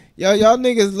like. Y'all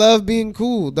niggas love being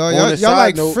cool, dog. Y'all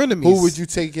like frenemies. Who would you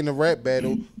take in a rap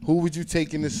battle? Who would you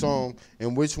take in the song?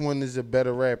 And which one is a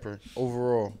better rapper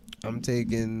overall? I'm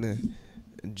taking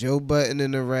Joe Budden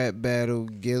in the rap battle,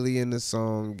 Gillie in the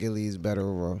song. Gillie is better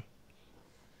overall.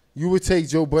 You would take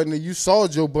Joe Budden. You saw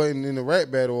Joe Budden in the rap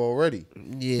battle already.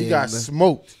 Yeah, he got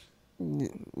smoked.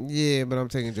 Yeah, but I'm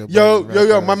taking Joe. Yo,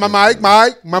 my mic. He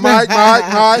got, remember,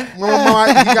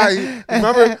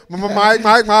 my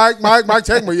mic,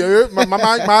 check me, yo, my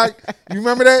mic. You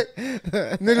remember that?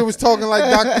 Nigga was talking like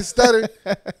Dr. Stutter.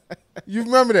 You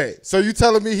remember that? So you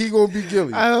telling me he gonna be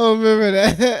Gillie? I don't remember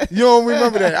that. You don't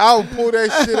remember that? I'll pull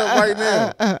that shit up right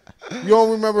now. You don't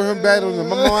remember him battling him?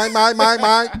 My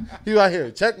mic. He right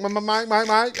here. Check my mic.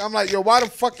 I'm like, yo, why the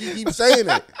fuck you keep saying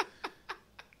it?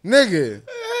 Nigga.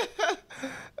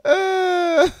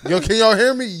 Yo, can y'all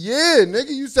hear me? Yeah,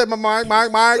 nigga. You said my mic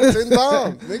 10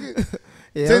 times, nigga.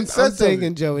 Yeah, I'm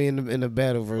taking Joey in the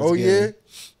battle versus. Oh Gillie.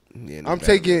 Yeah, I'm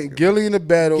taking Gillie in the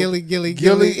battle. Gillie.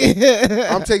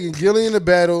 I'm taking Gillie in the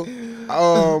battle.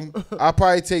 I'll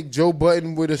probably take Joe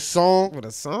Budden with a song. With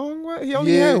a song? What? He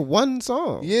only had one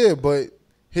song. Yeah, but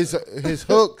his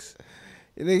hooks.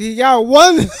 He got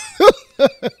one.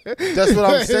 That's what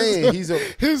I'm saying.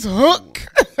 His hook.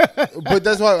 But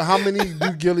that's why. How many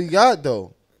do Gillie got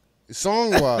though?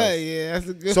 Song wise. Yeah, that's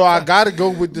a good. So I gotta go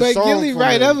with the song. But Gillie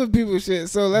write other people shit.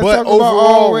 So let's talk about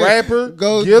overall rapper.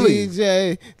 Go Gillie.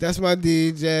 DJ. That's my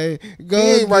DJ. Go he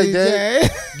ain't DJ. Right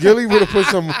that. Gillie would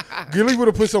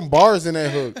have put some bars in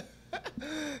that hook.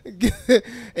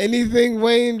 Anything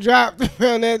Wayne dropped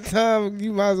around that time,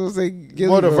 you might as well say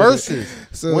Gillie. Well, the verses.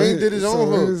 So Wayne did his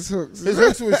own hooks. His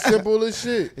hooks was simple as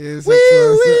shit. Wee.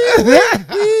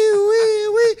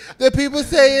 The people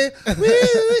saying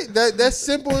wee. That's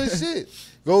simple as shit.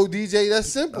 Go DJ, that's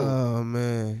simple. Oh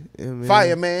man.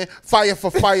 Fireman, fire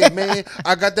for fireman.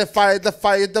 I got that fire, the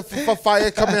fire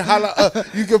coming holla.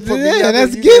 You can put me out.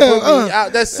 That's you Gil. Can put me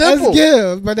out. That's simple. That's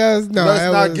Gil, but that's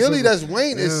not Gillie. That's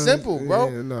Wayne. It's simple,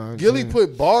 bro. Gillie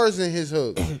put bars in his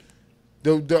hook.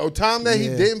 The time that he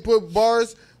didn't put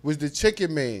bars was the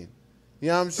Chicken Man. You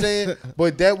know what I'm saying?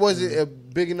 But that wasn't a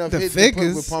big enough hit to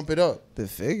put with Pump It Up. The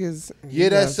figures. Yeah,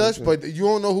 that's such, but you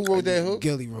don't know who wrote that hook?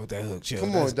 Gillie wrote that hook, chill.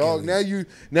 Come on, dog. Gillie.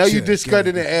 Now you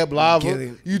discrediting Ab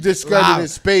Lava. You discrediting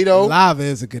Spado. Lava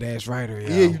is a good ass writer, yo.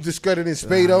 Yeah, you discrediting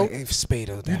Spado.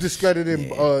 Spado. You discrediting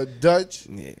Dutch.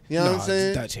 Yeah. You know what I'm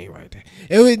saying? Dutch ain't right there.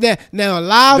 It was that now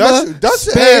Lava, Dutch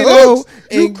Spado,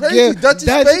 you crazy. Dutch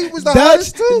and Spade was the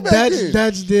hottest too back then.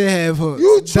 Dutch did have hooks.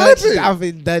 You tripping. I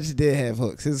think Dutch did have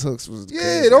hooks. His hooks was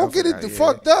crazy. Don't get it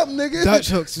fucked up, nigga. Dutch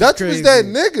hooks Dutch was that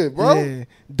nigga, bro. Yeah.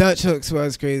 Dutch hooks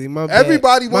was crazy. My bad.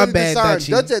 Everybody wanted to sign Dutchie.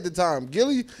 Dutch at the time.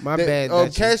 Gillie,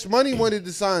 Cash Money wanted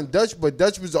to sign Dutch, but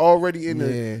Dutch was already in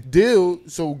the deal,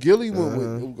 so Gillie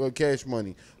went with Cash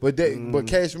Money. But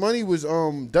Cash Money was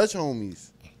Dutch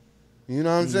homies. You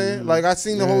know what I'm saying? Like I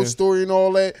seen the whole story and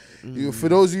all that. For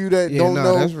those of you that don't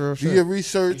know, do your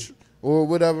research or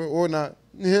whatever or not.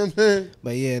 You know what I'm saying?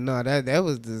 But yeah, no, that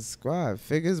was the squad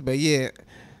figures. But yeah,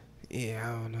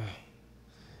 I don't know.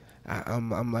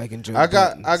 I'm liking Joe. I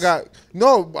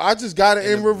just got it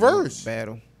in reverse.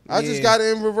 Battle. I just got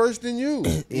it in reverse than you.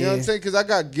 You know what I'm saying? Because I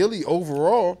got Gillie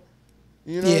overall.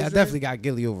 You know I definitely got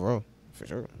Gillie overall for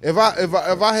sure. If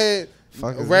I had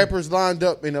rappers lined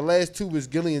up and the last two was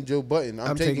Gillie and Joe Budden,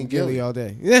 I'm taking Gillie all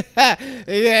day.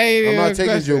 I'm not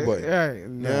taking Joe Budden. Right. You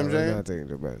know what I'm saying? I'm not taking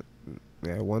Joe Budden.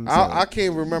 Yeah, I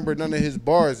can't remember none of his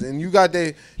bars, and you got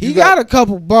that. He got a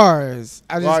couple bars.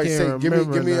 I just can't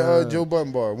remember. Give me a Joe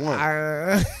Budden bar. One.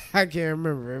 I can't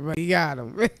remember it, but he got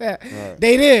them.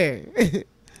 They did.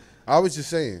 I was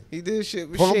just saying. He did shit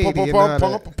with Shady. That's the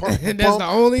only thing. That's the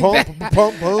only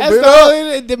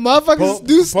the motherfuckers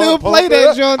do still play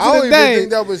that joint to the day. I don't even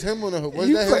think that was him on the hook. Was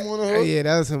that him on the hook? Yeah,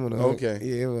 that was him on the hook. Okay.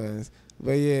 Yeah, it was.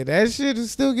 But yeah, that shit will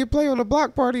still get played on the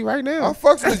block party right now. I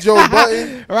fucks with Joe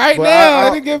Budden. Right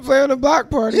now, it get played on the block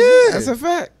party. Yeah. That's a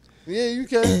fact. Yeah, you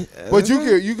can. But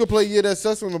you could play Yeah That's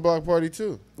Sus on the block party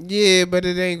too. Yeah, but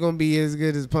it ain't gonna be as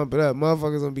good as Pump It Up.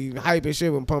 Motherfuckers gonna be hyping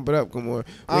shit when Pump It Up come on.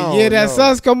 When Yeah That's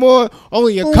Sus come on,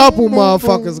 only a couple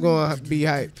motherfuckers gonna be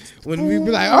hyped. When we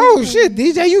be like, oh shit,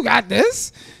 DJ, you got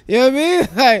this. You know what I mean?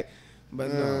 Like,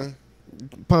 but no,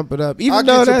 Pump It Up. Even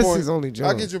though that's his only job.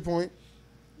 I get your point.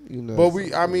 You know, but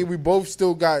we both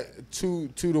still got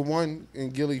 2-1 in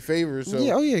Gillie favor. So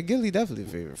yeah, Gillie definitely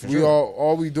favor.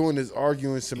 All we doing is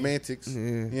arguing semantics. Yeah.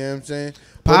 You know what I'm saying?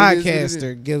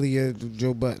 Podcaster Gillie or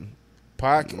Joe Budden.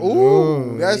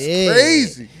 Ooh, that's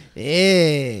crazy.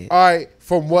 Yeah. All right.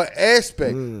 From what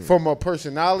aspect? From a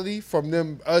personality? From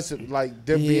them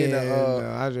being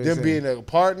a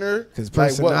partner? Because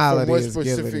personality what is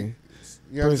specific? Gillie.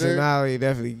 You know personality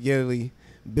definitely Gillie.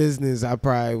 Business, I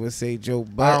probably would say Joe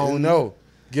Budden. I don't know.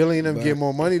 Gillie and them get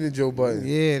more money than Joe Budden.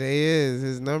 Yeah, they is.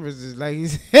 His numbers is like he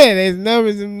said. His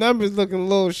numbers looking a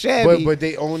little shabby. But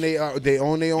they own their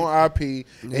own IP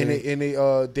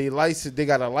and they license. They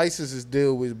got a licenses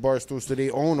deal with Barstool, so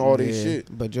they own all their shit.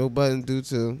 But Joe Budden do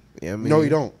too. Yeah, I mean, no, he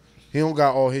don't. He don't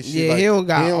got all his shit. Yeah, he don't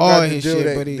got all his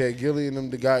shit. But that Gillie and them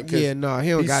got. Yeah, no,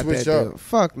 he don't got that deal.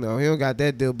 Fuck no, he don't got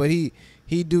that deal. But he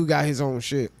do got his own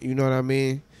shit. You know what I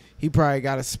mean? He probably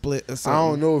got a split or something. I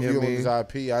don't know if he owns his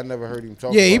IP. I never heard him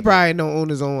talk. Yeah, he probably don't own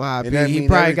his own IP. He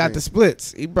probably got the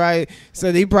splits. He probably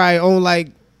own like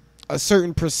a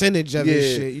certain percentage of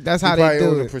his shit. That's how they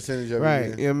do it. A percentage of right.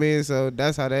 It, You know what I mean? So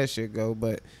that's how that shit go.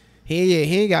 But he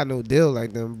ain't got no deal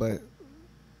like them. But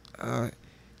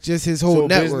just his whole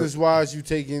network. So business wise, you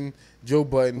taking Joe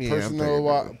Budden.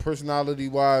 Personality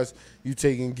wise, you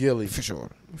taking Gillie. For sure.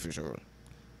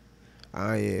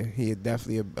 Yeah, he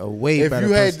definitely a way better. If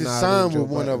you had to sign with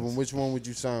one of them, which one would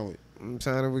you sign with? I'm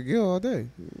signing with Gil all day.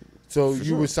 So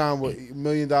you would sign with $1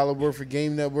 million worth of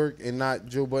Game Network and not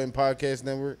Joe Budden Podcast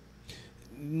Network?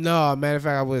 No, matter of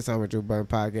fact, I would sign with Joe Budden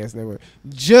Podcast Network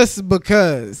just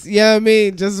because. You know what I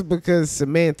mean? Just because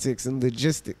semantics and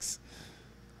logistics.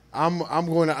 I'm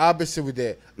going the opposite with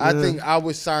that. Yeah. I think I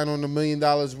would sign on $1 million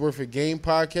worth of Game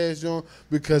Podcast, John,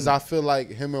 because I feel like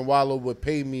him and Wallow would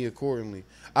pay me accordingly.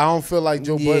 I don't feel like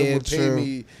Joe Budden would pay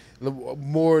me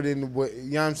more than what,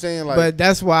 you know what I'm saying? Like, but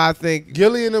that's why I think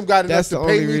Gillie and them got enough to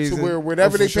pay me to where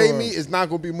whatever they pay me is not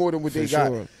going to be more than what they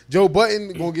got. Joe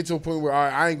Budden going to get to a point where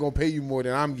I ain't going to pay you more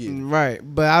than I'm getting. Right.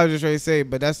 But I was just trying to say,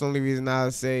 but that's the only reason I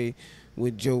would say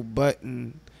with Joe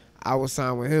Budden, I would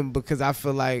sign with him because I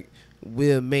feel like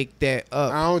we'll make that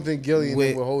up. I don't think Gillie and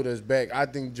them would hold us back. I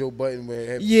think Joe Budden would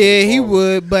have. Yeah, he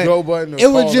would, but Joe Budden it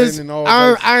would just.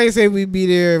 I ain't say we'd be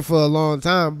there for a long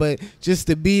time, but just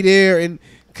to be there and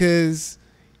because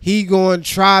he going to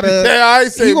try to. Yeah, I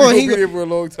ain't say he gonna be there for a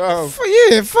long time.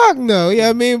 Fuck no. You know what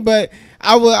I mean? But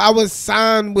I would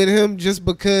sign with him just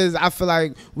because I feel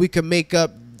like we could make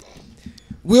up.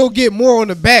 We'll get more on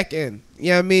the back end. You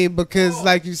know what I mean? Because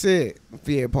like you said,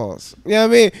 yeah, pause. You know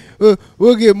what I mean?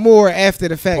 We'll get more after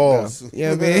the fact, though. You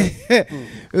know what I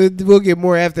mean? We'll get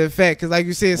more after the fact. Because like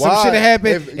you said, some shit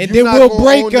happened, and then we'll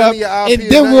break up, and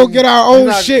then we'll get our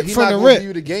own shit from the rip. Give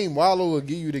you the game. Wallow will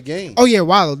give you the game. Oh, yeah,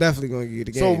 Wallow definitely going to give you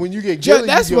the game. So when you get Gillie,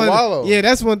 you get Wallow. Yeah,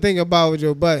 that's one thing about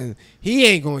Joe Budden. He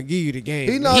ain't going to give you the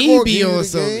game. He not going to give you the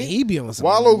something. game. He be on some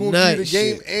Wallow going to give you the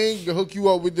shit. game and hook you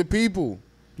up with the people.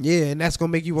 Yeah, and that's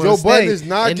gonna make you want to stay. Joe Budden is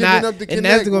not giving up the connect. And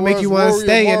that's gonna make you want to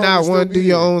stay and not want to do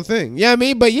your own thing. Yeah, I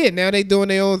mean, but yeah, now they doing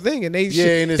their own thing, and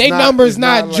they numbers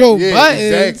not Joe Budden's.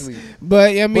 Exactly.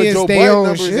 But I mean, it's their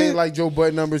own shit. Ain't like Joe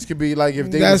Budden numbers could be like if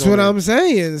they. That's what I'm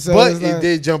saying. So but it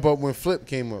did jump up when Flip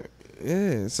came up.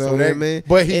 Yeah, so that, man.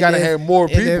 But he gotta have more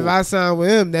people. And if I sign with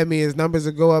him, that means numbers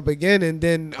will go up again, and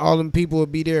then all them people will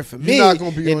be there for me. You're not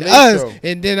gonna be and on us, show.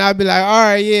 And then I'll be like, all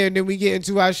right, yeah. And then we get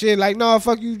into our shit, like, no,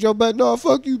 fuck you, Joe Budden. No,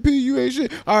 fuck you, P. You ain't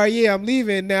shit. All right, yeah, I'm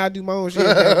leaving. Now I do my own shit.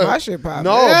 My shit popping.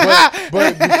 No,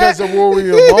 but because of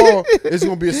Warrior Ball, it's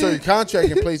gonna be a certain contract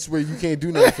in place where you can't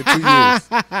do nothing for 2 years.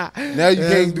 Now you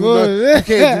can't do nothing. You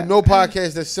can't do no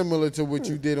podcast that's similar to what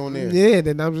you did on there. Yeah,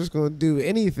 then I'm just gonna do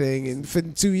anything and for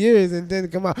 2 years and then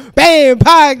come out. Bam!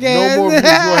 Podcast. No more views.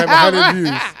 You'll have 100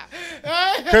 views.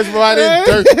 Because I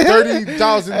did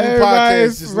 30,000 new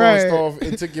podcasts just launched off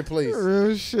and took your place.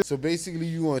 Real shit. So basically,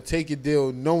 you want to take a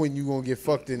deal knowing you going to get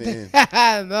fucked in the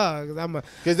end. No,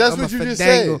 because that's what you just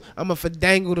said. I'm a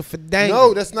fadangle to fadangle.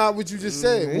 No, that's not what you just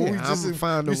said. Yeah,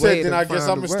 you said, then I guess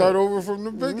I'm going to start over from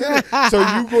the beginning. So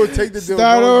you going to take the deal.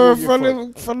 Start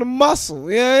over from the muscle.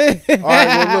 Yeah. All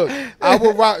right, well, look. I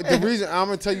would rock. The reason, I'm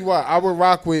going to tell you why. I would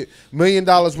rock with $1 million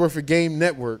worth of Game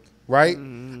Network, right?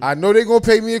 I know they're going to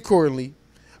pay me accordingly.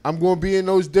 I'm going to be in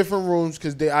those different rooms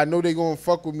because I know they're going to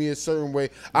fuck with me a certain way.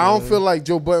 I don't feel like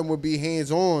Joe Budden would be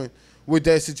hands-on with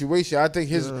that situation. I think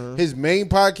his main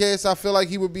podcast, I feel like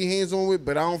he would be hands-on with,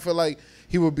 but I don't feel like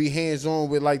he would be hands-on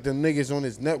with, like, the niggas on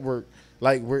his network.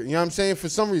 Like, you know what I'm saying? For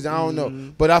some reason, I don't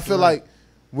know. But I feel like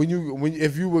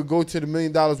if you would go to the $1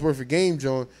 million worth of Game,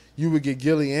 John, you would get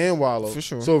Gillie and Wallow. For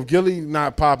sure. So if Gillie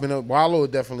not popping up, Wallow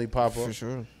would definitely pop up. For sure.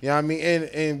 You know what I mean?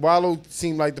 And Wallow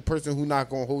seemed like the person who not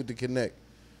going to hold the connect.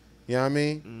 You know what I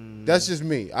mean? That's just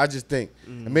me. I just think.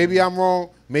 And maybe I'm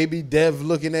wrong. Maybe Dev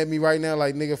looking at me right now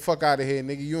like, nigga, fuck out of here,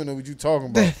 nigga. You don't know what you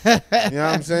talking about. You know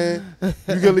what I'm saying?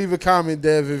 You can leave a comment,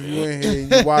 Dev, if you in here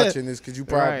and you watching this because you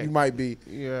probably you might be.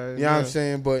 Yeah, you know what I'm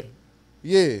saying? But,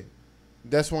 yeah,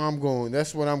 that's where I'm going.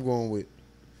 That's what I'm going with.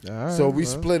 Right, so we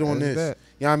split on this. That.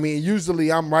 You know what I mean?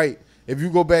 Usually I'm right. If you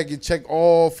go back and check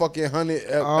all fucking 100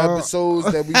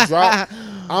 episodes that we dropped,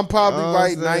 I'm probably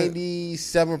right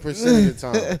 97% of the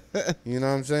time. You know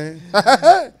what I'm saying?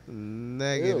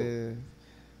 Negative. Ew.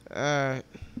 All right.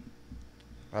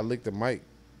 I licked the mic.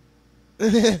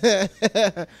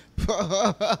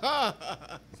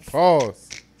 Pause.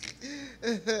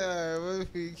 What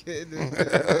we getting?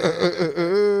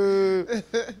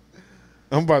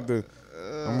 I'm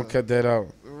gonna cut that out.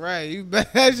 Right,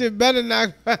 that shit better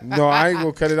not. No, I ain't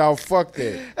gonna cut it out. Fuck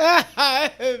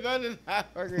that. Better not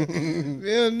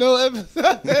fucking. No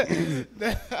episode.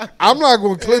 I'm not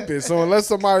gonna clip it. So unless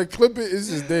somebody clip it, it's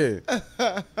just there.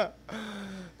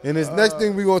 And this next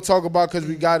thing we gonna talk about, because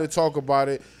we gotta talk about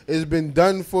it. It's been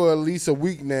done for at least a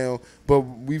week now, but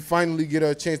we finally get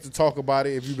a chance to talk about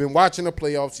it. If you've been watching the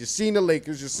playoffs, you've seen the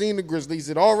Lakers, you've seen the Grizzlies.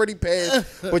 It already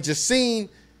passed, but you've seen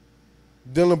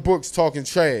Dillion Brooks talking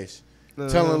trash.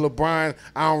 Telling LeBron,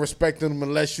 I don't respect him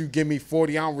unless you give me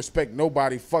 40. I don't respect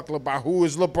nobody. Fuck LeBron. Who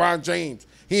is LeBron James?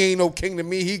 He ain't no king to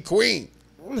me. He queen.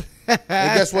 And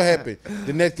guess what happened?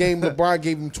 The next game, LeBron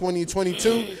gave him 20 and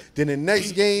 22. Then the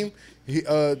next game,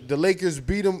 the Lakers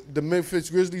beat the Memphis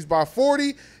Grizzlies by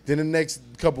 40. Then the next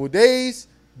couple of days,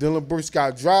 Dillion Brooks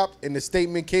got dropped, and the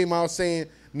statement came out saying,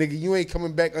 nigga, you ain't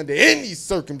coming back under any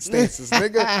circumstances,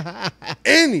 nigga.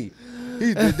 Any.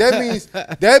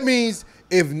 That means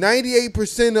if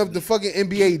 98% of the fucking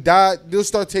NBA died, they'll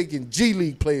start taking G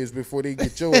League players before they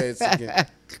get your ass again.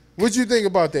 What you think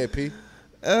about that, P?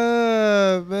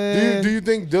 Man. Do you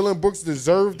think Dillion Brooks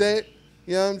deserved that?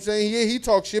 You know what I'm saying? Yeah, he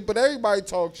talks shit, but everybody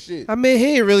talks shit. I mean,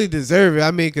 he ain't really deserve it.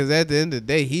 I mean, because at the end of the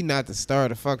day, he not the star of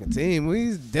the fucking team.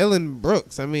 He's Dillion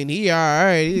Brooks. I mean, he all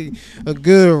right. He a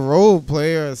good role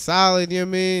player, a solid, you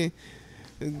know what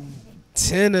I mean?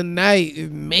 10 a night,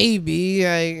 maybe.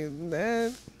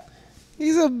 Like,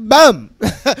 he's a bum.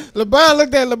 LeBron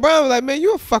looked at LeBron was like, man,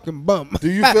 you a fucking bum. Do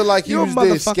you feel like he was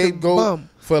the scapegoat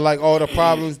for like all the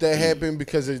problems that happened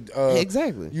because of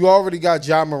exactly? You already got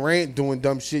Ja Morant doing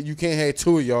dumb shit. You can't have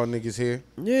two of y'all niggas here.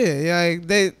 Yeah,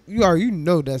 like you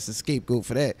know that's the scapegoat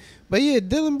for that. But yeah,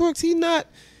 Dillion Brooks, he not.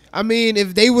 I mean,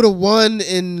 if they would have won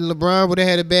and LeBron would have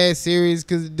had a bad series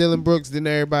because of Dillion Brooks, then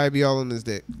everybody be all on his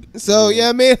dick. So, yeah,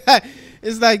 I mean,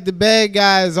 it's like the bad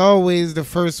guy is always the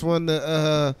first one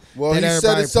to well, he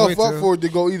set himself up for it to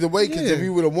go either way because if he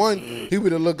would have won, he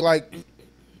would have looked like,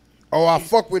 oh, I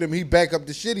fuck with him. He back up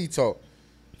the shit he talk.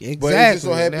 Exactly. But it just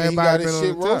so happened he got his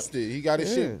shit roasted. He got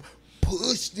his shit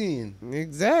pushed in.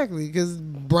 Exactly, because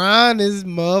Bron is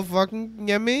motherfucking, you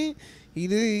know what I mean? He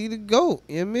the GOAT,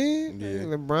 you know what I mean?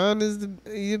 Yeah. LeBron is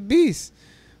the beast.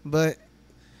 But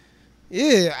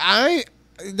yeah,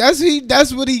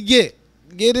 that's what he get.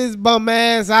 Get his bum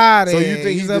ass out of here. So you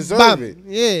think he deserved it?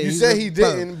 Yeah. You said he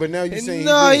didn't, but now you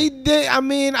saying he did. I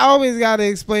mean, I always gotta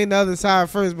explain the other side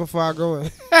first before I go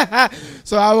in.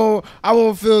 So I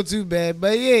won't feel too bad.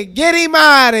 But yeah, get him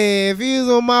out of here. If he was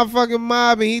on my fucking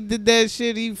mob and he did that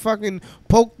shit, he fucking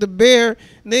poked the bear,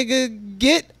 nigga,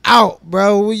 get out,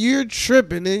 bro. You're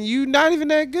tripping and you not even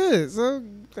that good. So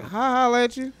holla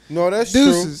at you. No, that's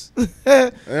Deuces. true.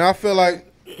 And I feel like,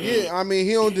 yeah, I mean,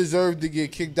 he don't deserve to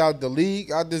get kicked out the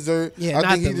league. I think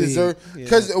he deserves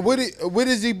because what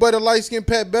is he but a light skinned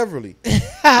Pat Beverly?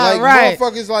 Like right.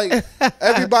 motherfuckers, like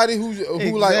everybody who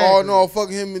like, oh no, fuck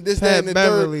him and this, Pat that, and the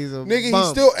Beverly's third. a Nigga, bump.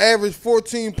 he still averaged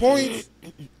 14 points.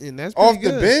 And that's pretty off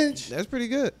good. the bench. That's pretty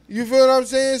good. You feel what I'm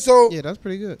saying? So yeah, that's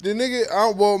pretty good. The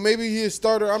nigga, well, maybe he's a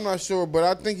starter. I'm not sure, but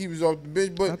I think he was off the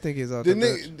bench. But I think he's off the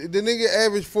bench. The nigga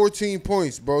averaged 14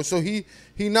 points, bro. So he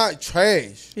not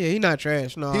trash. Yeah, he not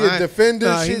trash. No, he a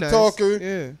defender, shit nice. talker.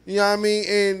 Yeah, you know what I mean.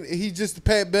 And he just a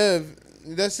Pat Bev.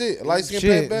 That's it. Light skin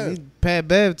Pat Bev. Pat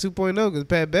Bev 2.0 because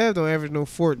Pat Bev don't average no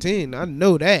 14. I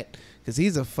know that because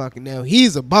he's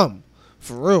a bum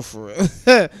for real.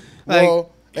 Like,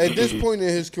 well. At this point in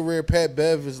his career, Pat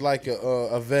Bev is like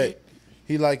a vet.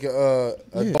 He like a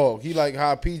dog. He like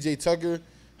how PJ Tucker,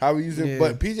 how we use him.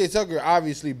 But PJ Tucker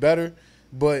obviously better.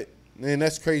 But and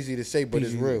that's crazy to say, but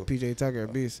it's real. PJ Tucker a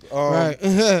beast. Right.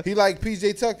 He like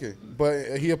PJ Tucker,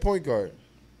 but he a point guard.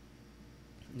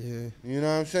 Yeah. You know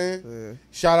what I'm saying? Yeah.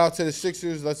 Shout out to the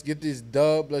Sixers. Let's get this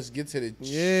dub. Let's get to the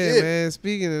shit. Man.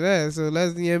 Speaking of that, so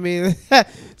let's, you know what I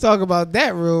mean, talk about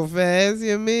that real fast.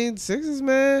 You know what I mean? Sixers,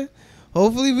 man.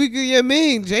 Hopefully we could, you know what I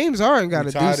mean? James Harden got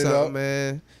to do something,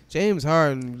 man. James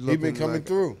Harden he been coming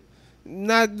through.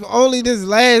 Not only this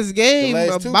last game, the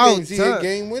last about games, he hit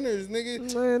game winners,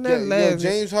 nigga. Man,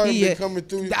 James Harden been coming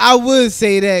through. I would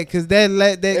say that because that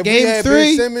if game we had 3,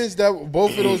 Ben Simmons,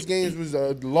 both of those games was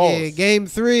a loss. Yeah, game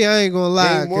 3, I ain't gonna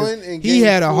lie. Game 1 and game he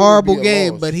had a horrible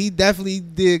game, loss. but he definitely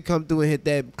did come through and hit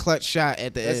that clutch shot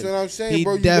at the end. That's what I'm saying, he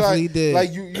bro. You definitely did.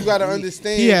 Like you got to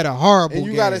understand. He had a horrible and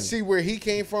you game. got to see where he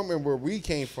came from and where we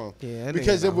came from. Yeah,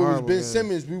 because if it was Ben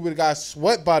Simmons, we would have got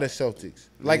swept by the Celtics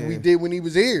like we did when he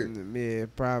was here. Yeah,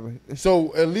 probably.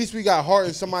 So at least we got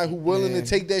Harden, somebody who willing to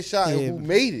take that shot and who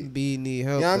made it. B need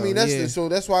help. You know what I mean? So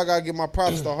that's why I gotta give my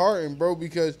props to Harden, bro,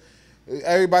 because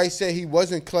everybody said he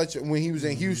wasn't clutch when he was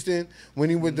in Houston. When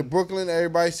he went to Brooklyn,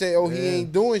 everybody said, "Oh, he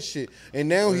ain't doing shit," and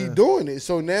now he doing it.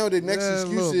 So now the next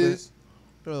excuse is,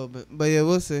 a little bit. But yeah,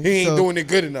 we'll see. He ain't doing it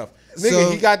good enough.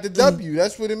 Nigga, he got the W.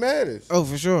 That's what it matters. Oh,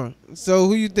 for sure. So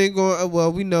who you think going?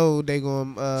 Well, we know they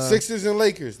going Sixers and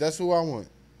Lakers. That's who I want.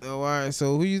 Oh, all right.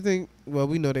 So who you think? Well,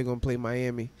 we know they're gonna play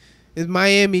Miami. Is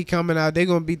Miami coming out? They're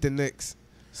gonna beat the Knicks.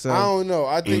 So I don't know.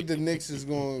 I think the Knicks is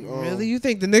going. Really? You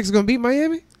think the Knicks gonna beat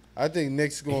Miami? I think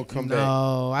Knicks gonna come back.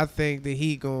 No, I think the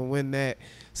Heat gonna win that.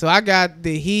 So I got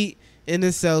the Heat and the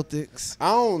Celtics.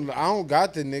 I don't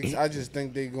got the Knicks. I just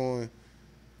think they going.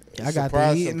 I got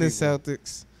the Heat and the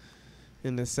Celtics,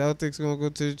 and the Celtics gonna go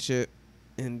to the chip,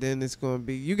 and then it's gonna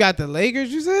be. You got the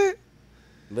Lakers. You said.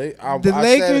 The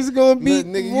Lakers gonna beat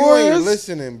nigga, Warriors. You ain't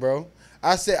listening, bro.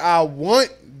 I said I want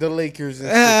the Lakers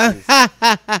and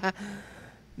Sixers.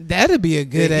 That'd be a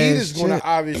good the ass. Heat is gonna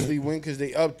obviously win because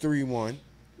they up 3-1.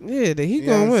 Yeah, the Heat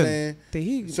gonna win. The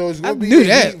Heat. So it's gonna be the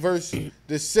Heat versus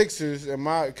the Sixers,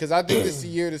 because I think this is the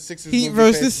year the Sixers. Heat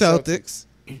versus Celtics.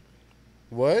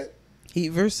 What? Heat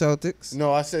versus Celtics.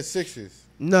 No, I said Sixers.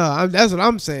 No, that's what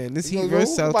I'm saying. This Heat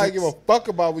versus Celtics. Nobody give a fuck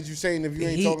about what you saying if you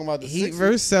ain't talking about the Heat Sixers.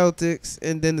 versus Celtics,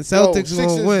 and then the Celtics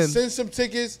gonna win. Send some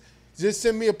tickets. Just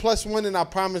send me a +1, and I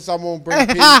promise I won't bring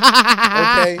P.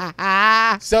 Okay?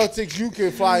 Celtics, you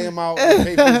can fly him out and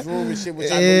pay for his room and shit,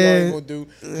 which I know y'all ain't gonna do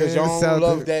because y'all don't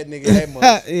love that nigga that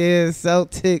much. Yeah,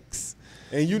 Celtics.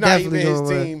 And you not even his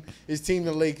team. His team,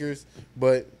 the Lakers,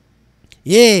 but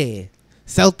yeah.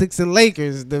 Celtics and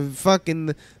Lakers, the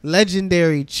fucking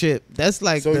legendary chip. That's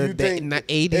like so the 80s,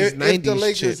 90s if the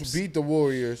Lakers chips. beat the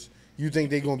Warriors, you think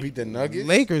they gonna beat the Nuggets?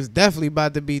 Lakers definitely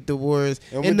about to beat the Warriors.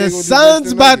 And the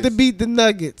Suns about to beat the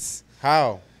Nuggets.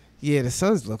 How? Yeah, the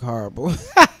Suns look horrible.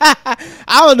 I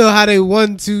don't know how they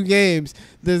won 2 games.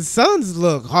 The Suns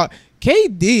look hard.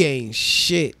 KD ain't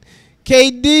shit.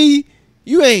 KD,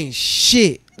 you ain't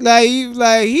shit. Like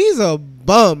he's a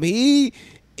bum. He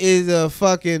is a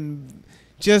fucking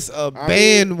just a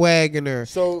bandwagoner.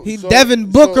 So Devin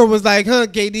Booker was like, "Huh,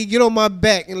 KD, get on my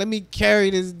back and let me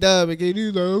carry this dub." And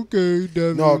KD's like, "Okay,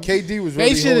 Devin." No, KD was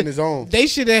really holding his own. They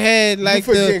should have had like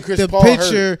the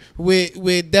picture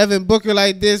with Devin Booker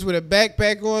like this with a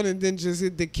backpack on, and then just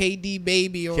hit the KD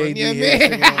baby on.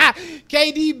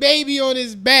 KD baby on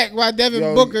his back while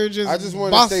Devin Booker just. I just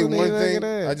want to say one thing.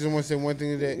 I just want to say one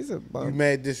thing today. You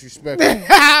mad disrespectful.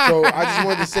 So I just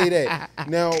wanted to say that.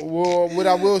 Now, what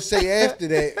I will say after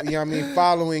that, you know what I mean,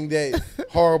 following that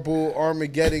horrible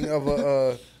Armageddon of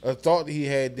a thought he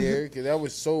had there, because that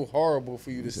was so horrible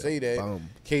for you to say that. Bum.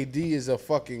 KD is a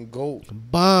fucking GOAT.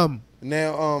 Bum.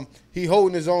 Now, he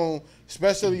holding his own,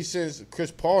 especially since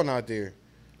Chris Paul not there.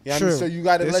 You know what I mean? So you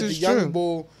got to let the young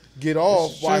bull get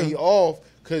off while he off,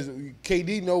 because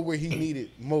KD know where he needed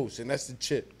most, and that's the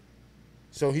chip.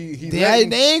 So they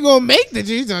ain't gonna make the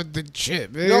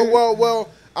chip, man. No, well,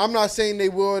 I'm not saying they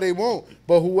will or they won't,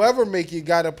 but whoever make it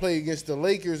got to play against the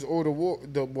Lakers or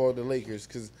the Lakers,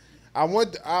 because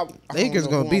Lakers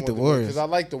gonna beat the Warriors, because I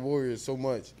like the Warriors so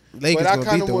much. Lakers but I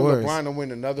kind of want LeBron to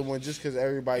win another one just because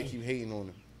everybody keep hating on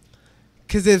him.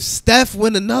 Because if Steph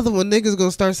win another one, niggas gonna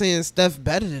start saying Steph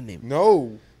better than him.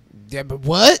 No. Yeah, but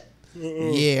what?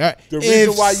 Yeah. The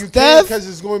reason why you can't, because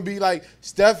it's going to be like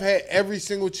Steph had every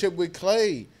single chip with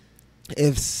Clay.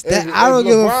 I don't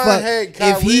give a fuck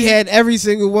if he had every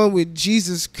single one with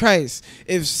Jesus Christ.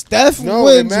 If Steph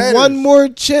wins one more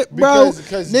chip, bro,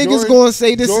 niggas gonna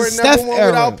say this is Steph never won era.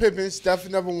 Without Pippen, Steph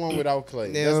never won without Clay.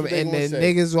 And then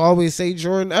niggas will always say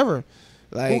Jordan ever.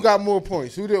 Like, who got more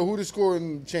points? Who the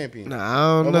scoring champion?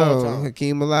 Nah, I don't know.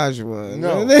 Hakeem Olajuwon.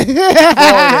 No. Far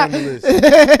down the list.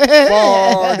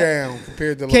 Far down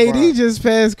compared to LeBron. KD just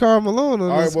passed Karl Malone on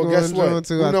this. All right, well, guess what?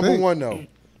 Who number one, though?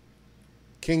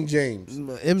 King James.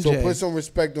 MJ. So put some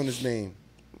respect on his name.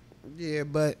 Yeah,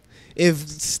 but if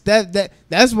Steph,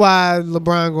 that's why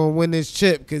LeBron gonna win this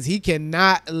chip, because he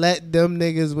cannot let them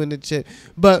niggas win the chip.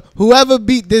 But whoever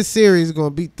beat this series gonna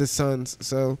beat the Suns,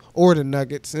 or the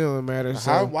Nuggets. It don't matter.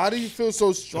 So. Why do you feel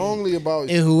so strongly about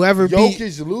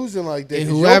Jokic losing like that?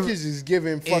 Jokic is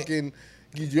giving fucking.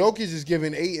 Jokic is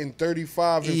giving 8 and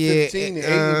 35 and 15 and 8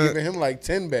 and giving him like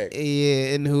 10 back.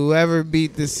 Yeah, and whoever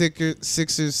beat the Sixers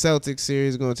Celtics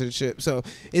series going to the chip. So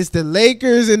it's the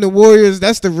Lakers and the Warriors.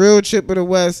 That's the real chip of the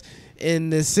West.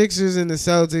 And the Sixers and the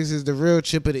Celtics is the real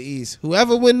chip of the East.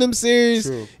 Whoever win them series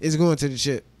is going to the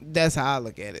chip. That's how I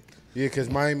look at it. Yeah, because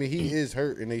Miami Heat is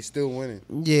hurt and they still winning.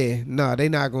 Yeah, no, they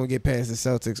not going to get past the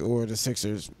Celtics or the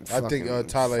Sixers. I think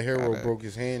Tyler Hero broke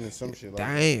his hand or some shit like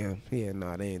that. Damn. Yeah,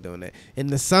 no, they ain't doing that. And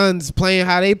the Suns playing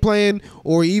how they playing,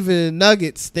 or even the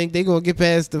Nuggets think they going to get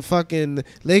past the fucking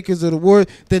Lakers or the Warriors.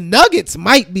 The Nuggets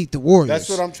might beat the Warriors. That's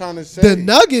what I'm trying to say. The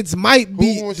Nuggets might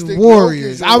beat the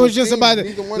Warriors. I was just about to,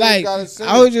 the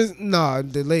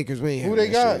Lakers, we ain't who they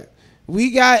got? Shit.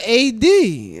 We got AD.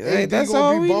 Like, that's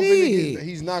all we need.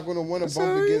 He's not going to win a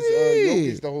bump against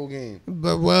Jokic the whole game.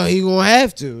 But he going to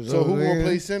have to. So who going to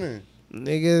play center?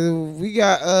 Nigga, we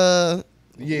got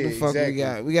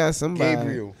exactly. We got somebody.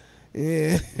 Gabriel.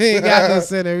 Yeah, ain't got no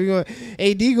center.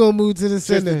 AD gonna move to the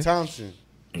center. Tristan Thompson.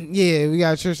 Yeah, we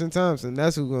got Tristan Thompson.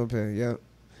 That's who gonna play. Yep.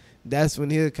 That's when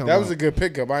he'll come. That was a good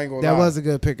pickup. I ain't gonna lie. That was a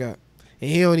good pickup, and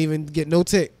he don't even get no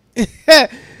tick.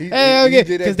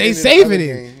 Because they saving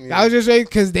him. Yeah. I was just saying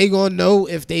because they gonna know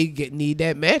if they need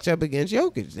that matchup against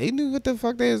Jokic. They knew what the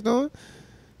fuck they was doing.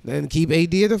 Then keep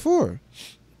AD at the 4.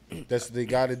 That's what they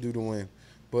got to do to win.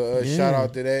 But shout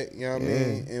out to that. You know what I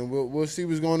mean? And we'll see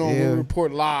what's going on. We'll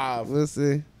report live. We'll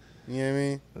see. You know what I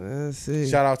mean? Let's see.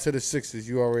 Shout out to the Sixers.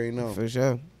 You already know. For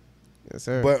sure. Yes,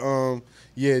 sir. But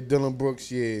Dillion Brooks,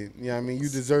 you know what I mean? You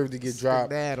deserve to get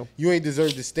dropped. You ain't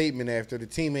deserve the statement after. The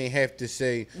team ain't have to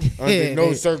say, under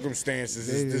no circumstances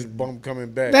is this bum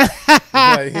coming back.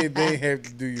 Like, they ain't have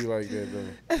to do you like that, though.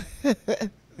 You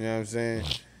know what I'm saying?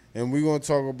 And we're going to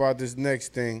talk about this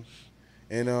next thing.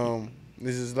 And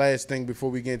this is last thing before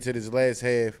we get into this last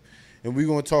half. And we're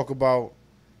going to talk about,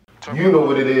 you know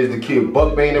what it is, the kid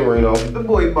Buck Bandit Reno. The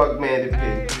boy Buck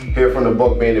Bandit P. Here from the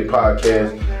Buck Bandit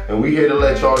Podcast. And we here to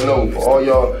let y'all know, for all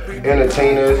y'all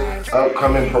entertainers,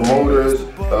 upcoming promoters,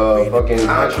 fucking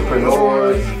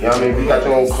entrepreneurs, you know what I mean? We got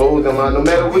your own clothing line. No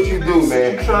matter what you do,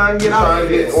 man, try and get on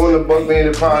the Buck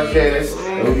Bandit Podcast.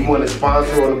 And if you want to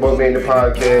sponsor on the Buck Bandit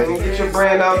Podcast, get your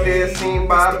brand out there, seen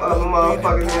by other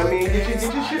motherfuckers, you know what I mean? Get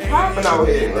your shit popping out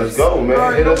here. Let's go,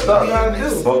 man. Hit us up.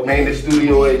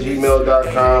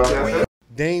 BuckBanditStudio@gmail.com.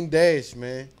 Dame Dash,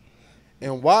 man.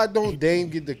 And why don't Dame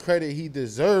get the credit he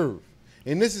deserves?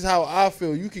 And this is how I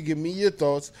feel. You can give me your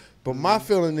thoughts, but my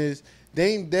feeling is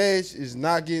Dame Dash is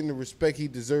not getting the respect he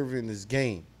deserves in this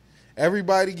game.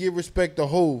 Everybody give respect to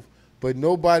Hov, but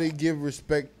nobody give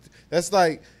respect. That's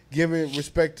like giving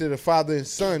respect to the Father and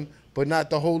Son, but not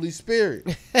the Holy Spirit.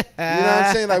 You know what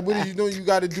I'm saying? Like, what are you doing? You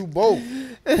got to do both.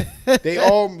 They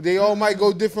all might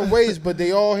go different ways, but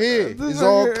they all here. It's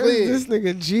all clear. This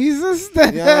nigga Jesus.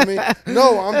 You know what I mean?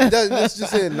 No, that's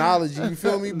just an analogy. You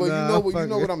feel me? But you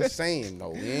know what I'm saying,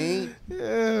 though. You ain't?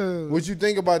 Yeah. What you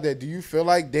think about that? Do you feel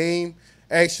like Dame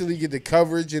actually get the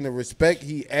coverage and the respect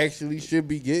he actually should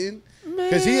be getting?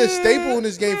 Because he a staple in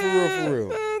this game for real.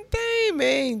 Dame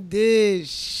ain't did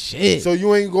shit. So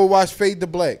you ain't go watch Fade to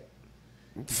Black?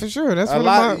 For sure. That's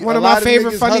one of my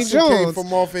favorite funny Jones.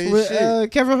 From off of his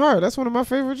shit. Kevin Hart. That's one of my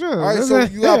favorite Jones. All right, so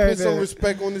you got to put some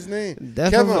respect on his name.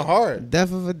 Kevin Hart.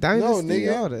 Death of a Dynasty. No,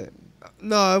 nigga. All that.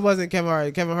 No, it wasn't Kevin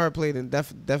Hart. Kevin Hart played in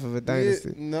Death of a Dynasty.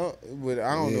 Yeah, no, but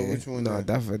I don't know which one. No,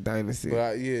 Death of a Dynasty.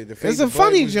 But it's a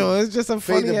funny joint. It's just a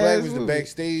funny Fade to ass Black was movie. the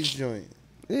backstage joint.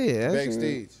 Yeah,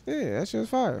 backstage. That shit was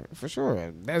fire for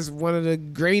sure. That's one of the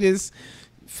greatest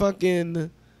fucking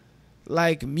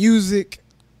like music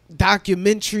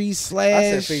documentary slash.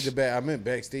 I said Fade to Black. I meant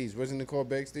backstage. Wasn't it called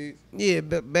Backstage? Yeah,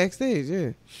 backstage.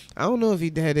 Yeah, I don't know if he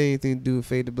had anything to do with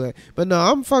Fade to Black, but no,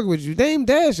 I'm fucking with you. Dame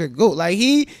Dash a goat. Like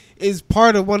he is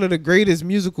part of one of the greatest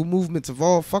musical movements of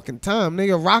all fucking time.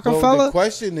 Nigga, Rockefeller. Well, the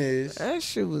question is, that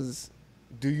shit was.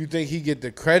 Do you think he get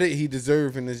the credit he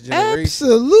deserves in this generation?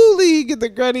 Absolutely, he get the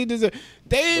credit he deserves.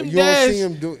 Dame you Dash. don't see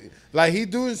him do like he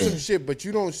doing some shit, but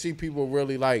you don't see people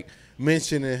really like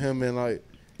mentioning him and like.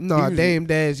 No, Dame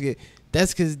Dash get.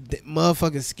 That's because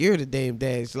motherfuckers scared of Dame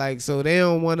Dash. Like, so they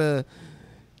don't want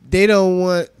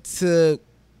to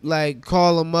like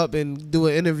call him up and do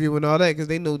an interview and all that because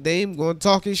they know Dame gonna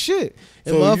talk his shit.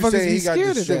 And so motherfuckers you saying be he got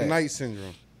scared the of Suge that. Knight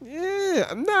syndrome?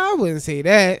 Yeah, no, I wouldn't say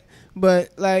that, but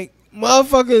like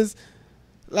motherfuckers,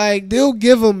 like they'll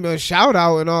give him a shout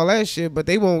out and all that shit, but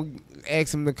they won't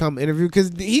ask him to come interview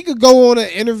because he could go on an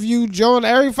interview John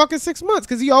every fucking 6 months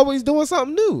because he always doing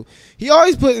something new. He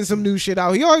always putting some new shit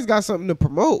out. He always got something to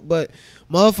promote, but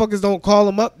motherfuckers don't call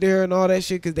him up there and all that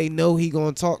shit because they know he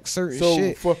gonna talk certain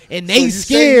shit. And they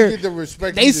scared.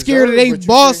 They scared of they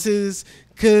bosses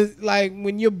because like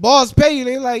when your boss pay you,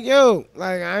 they like, yo,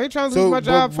 like I ain't trying to lose my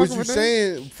job. What you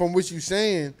saying? From what you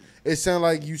saying, it sound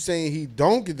like you saying he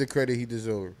don't get the credit he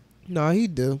deserves. No, he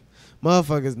do.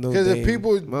 Motherfuckers know because if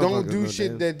people don't do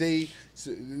shit that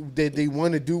they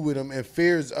want to do with them and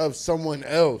fears of someone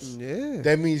else,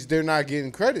 that means they're not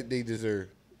getting credit they deserve.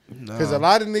 Because a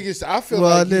lot of niggas, I feel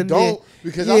like he don't.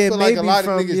 Because I feel like a lot of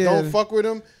niggas don't fuck with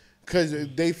him because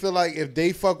they feel like if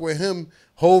they fuck with him,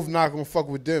 Hov not gonna fuck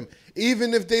with them.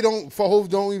 Even if they don't, Hov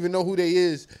don't even know who they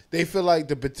is. They feel like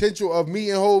the potential of me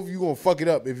and Hov, you gonna fuck it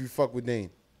up if you fuck with Dame.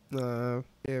 Yeah,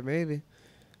 maybe.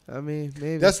 I mean,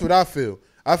 maybe. That's what I feel.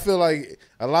 I feel like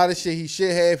a lot of shit he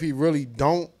should have, he really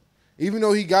don't. Even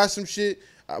though he got some shit,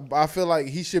 I feel like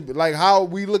he should, like how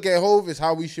we look at Hov is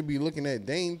how we should be looking at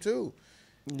Dame too.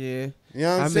 Yeah. You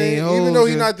know what I'm saying? Even though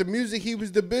he's not the music, he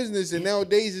was the business, and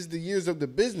nowadays is the years of the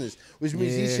business, which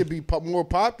means he should be more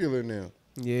popular now.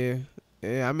 Yeah.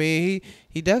 Yeah, I mean,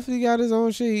 he definitely got his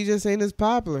own shit. He just ain't as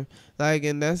popular. Like,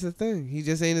 and that's the thing. He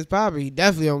just ain't as popular. He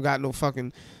definitely don't got no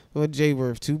fucking, what Jay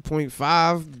worth,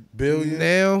 2.5 billion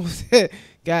now?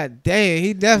 God damn,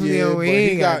 he definitely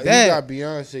ain't got that. He got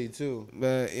Beyonce too.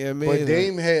 But yeah, man. But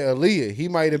Dame had Aaliyah. He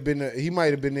might have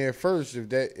been there first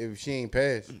if she ain't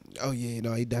passed. Oh yeah,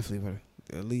 no, he definitely would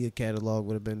have. Aaliyah catalog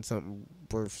would have been something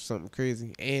worth something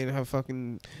crazy. And her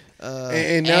fucking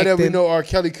and now that we know R.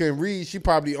 Kelly couldn't read, she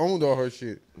probably owned all her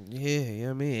shit.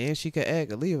 Yeah, I mean, and she could act.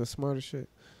 Aaliyah was smart as shit.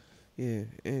 Yeah,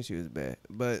 and she was bad.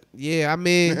 But yeah, I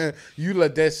mean, you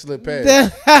let that slip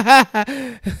past.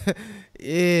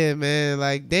 Yeah, man.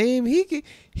 Like Dame, he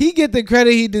get the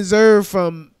credit he deserved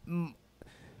from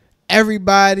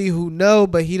everybody who know,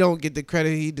 but he don't get the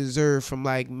credit he deserved from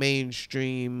like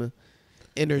mainstream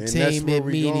entertainment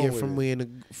media from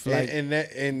when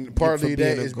and partly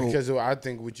that is because of, I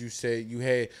think what you said, you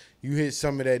hit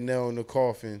some of that nail in the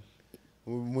coffin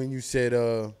when you said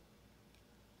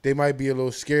they might be a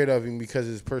little scared of him because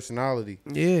of his personality.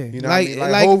 Yeah, you know like, what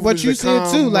I mean? like what you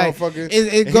said too. Like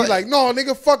he's like, no,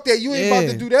 nigga, fuck that. You ain't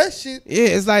about to do that shit. Yeah,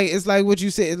 it's like what you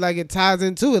said. It's like it ties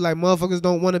into it. Like motherfuckers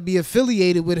don't want to be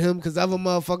affiliated with him because other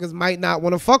motherfuckers might not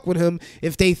want to fuck with him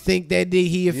if they think that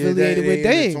he affiliated with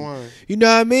Dame. You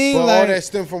know what I mean? But like, all that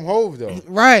stem from Hov though,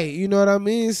 right? You know what I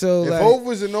mean? So if like, Hov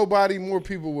was a nobody, more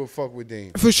people would fuck with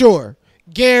Dame for sure.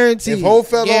 Guaranteed. If Hov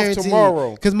fell off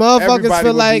tomorrow, because motherfuckers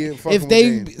feel like if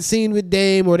they with seen with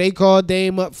Dame or they call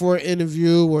Dame up for an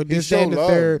interview or this, that, and the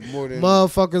third,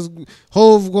 motherfuckers,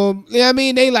 Hov going. Yeah, I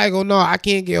mean, they like, oh no, I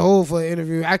can't get Hov for an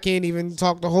interview. I can't even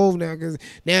talk to Hov now because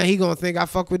now he gonna think I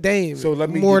fuck with Dame. So let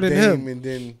me more get than Dame him, and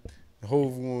then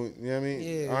Hov going. You know what I mean?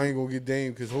 Yeah. I ain't gonna get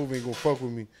Dame because Hov ain't gonna fuck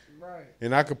with me. Right.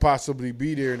 And I could possibly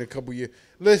be there in a couple years.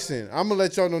 Listen, I'm gonna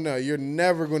let y'all know now. You're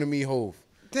never gonna meet Hov.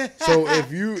 So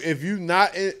if you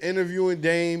not interviewing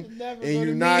Dame and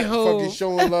you not fucking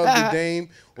showing love to Dame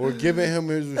or giving him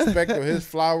his respect or his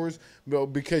flowers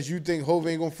because you think Hov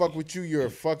ain't gonna fuck with you, you're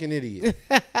a fucking idiot.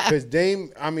 Because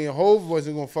Hov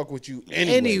wasn't gonna fuck with you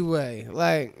anyway.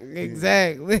 Like,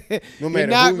 exactly. No matter You're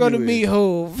not who gonna you meet is.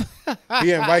 Hov.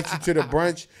 He invites you to the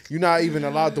brunch. You're not even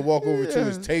allowed to walk over to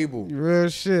his table. Real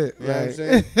shit. You know what I'm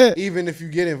saying? Even if you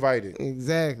get invited.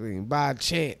 Exactly. By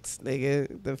chance. Nigga,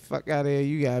 get the fuck out of here.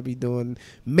 You gotta be doing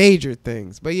major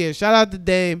things. But yeah, shout out to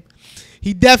Dame.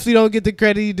 He definitely don't get the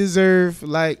credit he deserve.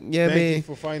 Like, yeah, Thank man. you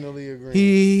for finally agreeing.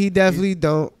 He definitely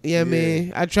don't. Yeah,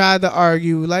 man. I tried to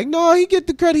argue. Like, no, he get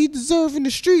the credit he deserve in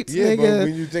the streets, Yeah, nigga. but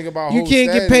when you think about you Hov's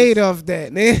can't get status, paid off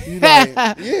that, nigga. you like,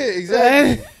 yeah,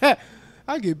 exactly.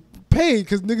 I get paid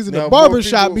because niggas in Now, the more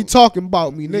barbershop people- be talking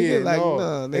about me, nigga. Yeah, like, no.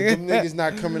 nah, If nigga. them niggas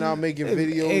not coming out making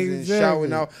videos and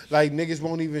shouting out. Like, niggas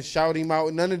won't even shout him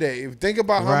out. None of that. Think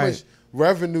about how much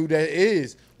revenue that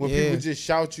is when people just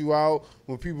shout you out,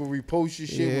 when people repost your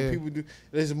shit, when people do.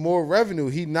 There's more revenue.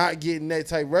 He not getting that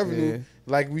type of revenue,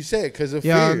 like we said, because of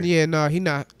fear. Yeah, no, he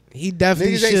not. He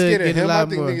definitely Niggas ain't should scared of get a him. I lot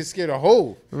think more. niggas scared of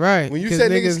Hov. Right. When you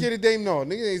said niggas scared of Dame, no,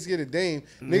 niggas ain't scared of Dame.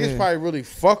 Niggas probably really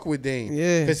fuck with Dame.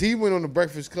 Yeah. Because he went on the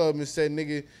Breakfast Club and said,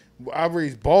 nigga, I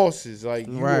raised bosses. Like,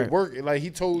 you were working. Like, he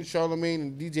told Charlamagne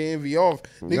and DJ Envy off.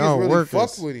 Niggas really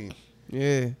fuck with him.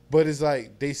 Yeah. But it's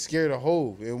like they scared of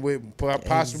Hov and what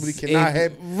possibly cannot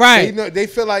happen. Right. They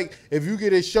feel like if you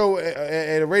get a show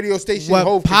at a radio station, what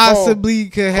Hov possibly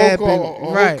could happen.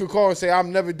 Hov could call and say,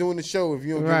 I'm never doing the show if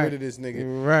you don't get rid of this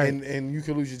nigga. Right. And you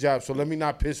could lose your job. So let me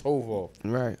not piss Hov off.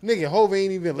 Right. Nigga, Hov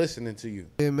ain't even listening to you.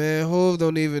 Yeah, man, Hov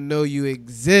don't even know you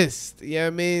exist. You know what I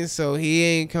mean? So he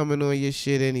ain't coming on your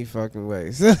shit any fucking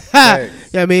way. So, you know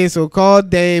what I mean? So call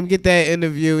Dame, get that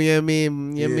interview, you know what I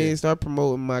mean? You know what I mean? Start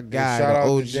promoting my guy, Shout the out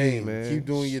OG, to Dame. man. Keep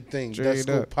doing your thing. Straight Let's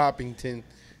go up. Poppington,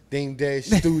 Dame Dash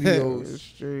Studios.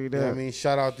 Straight You know what I up. mean?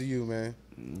 Shout out to you, man.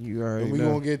 You already And we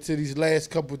know. gonna get to these last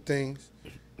couple things.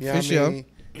 You know For what sure. I mean?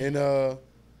 And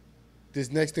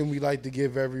this next thing we like to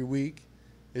give every week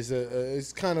is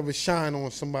it's kind of a shine on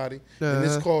somebody. And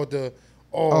it's called the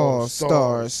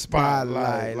All-Star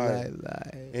Spotlight.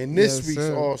 And this week's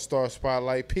All-Star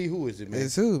Spotlight, P, who is it, man?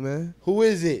 It's who, man? Who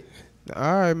is it?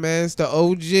 All right, man. It's the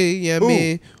OG, you know what I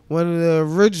mean? One of the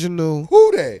original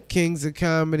Who that? Kings of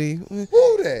Comedy. Who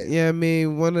that? Yeah, I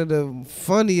mean, one of the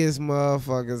funniest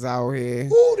motherfuckers out here.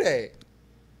 Who that?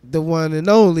 The one and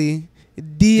only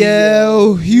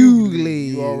DL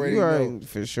Hughley. You already know.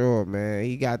 For sure, man.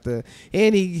 He got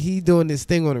he doing this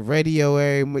thing on the radio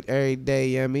every day.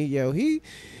 You know what I mean?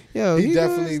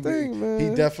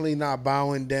 He definitely not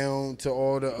bowing down to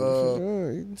all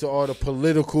the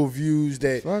political views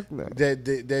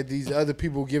that these other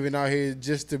people giving out here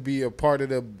just to be a part of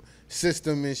the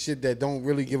system and shit that don't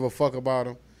really give a fuck about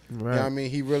him. Right. You know what I mean?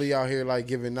 He really out here like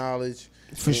giving knowledge.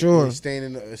 For sure. And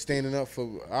standing up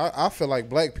for I feel like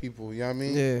black people, you know what I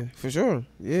mean? Yeah, for sure.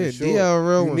 Yeah, for sure. DL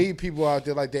real You one. need people out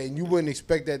there like that, and you wouldn't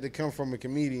expect that to come from a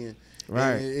comedian.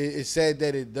 Right. And it's sad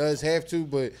that it does have to,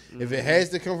 but if it has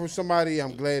to come from somebody,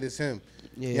 I'm glad it's him.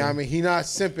 Yeah. You know what I mean? He not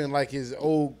simping like his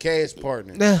old cast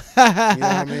partner. You know what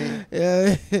I mean?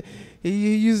 Yeah.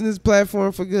 He using his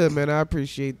platform for good, man. I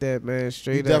appreciate that, man.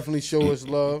 Straight up. Definitely show us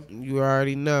love. You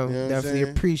already know. You know what I'm Definitely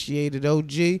saying? appreciate it,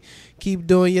 OG. Keep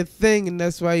doing your thing, and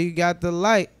that's why you got the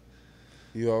light.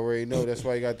 You already know. That's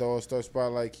why you got the All-Star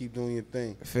Spotlight. Keep doing your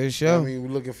thing. For sure. You know what I mean? We're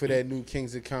looking for that new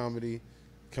Kings of Comedy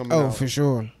coming out. Oh, for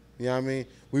sure. You know what I mean?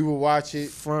 We will watch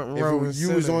it. Front if row it, and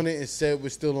you was center. on it and Seth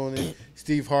was still on it,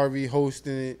 Steve Harvey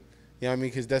hosting it. You know what I mean?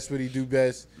 Because that's what he do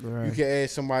best. Right. You can add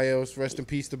somebody else. Rest in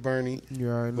peace to Bernie. You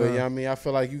already But know. you know what I mean? I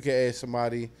feel like you can add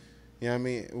somebody. You know what I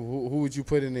mean? Who would you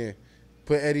put in there?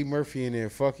 Put Eddie Murphy in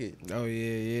there. Fuck it. Oh,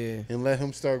 yeah. And let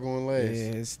him start going last.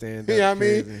 Yeah, his stand-up. You know what I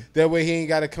crazy. mean? That way he ain't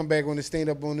got to come back on the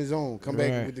stand-up on his own. Come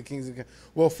back Right. with the Kings of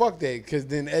Well, fuck that, because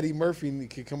then Eddie Murphy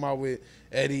could come out with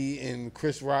Eddie and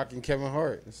Chris Rock and Kevin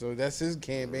Hart. So that's his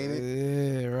camp, ain't it?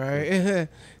 Yeah, right. Damn.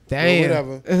 Damn.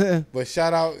 Whatever. But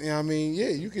shout out, you know what I mean? Yeah,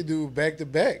 you could do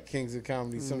back-to-back Kings of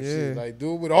Comedy, some Yeah. shit. Like,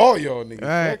 do it with all y'all niggas.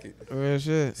 Right. Fuck it. Real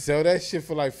shit. Sell that shit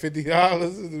for like $50.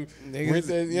 Niggas, Rent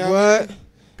that, you know what?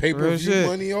 Pay-per-view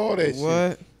money, all that shit.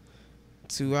 What?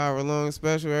 2-hour long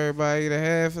special, everybody to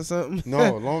have or something?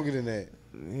 No, longer than that.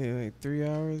 Yeah, like 3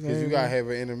 hours. Because you got to have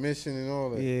an intermission and all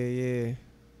that. Yeah.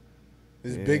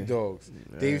 It's big dogs.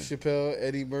 Dave Chappelle,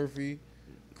 Eddie Murphy,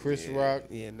 Chris Rock.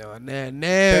 Yeah, no, now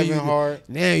Kevin Hart.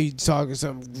 Now you talking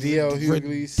something D.L.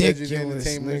 Hughley, Cedric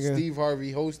Entertainment, nigga. Steve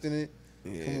Harvey hosting it.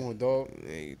 Yeah. Come on, dog.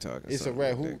 Yeah, you talking it's a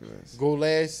wrap. Who go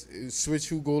last, switch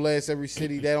who go last every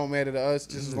city. That don't matter to us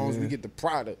just as long as we get the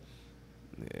product.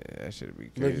 Yeah, that should be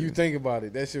crazy. Look, you think about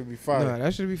it. That should be fire. No,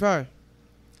 that should be fire.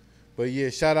 But yeah,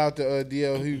 shout out to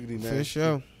D.L. Hughley, man. For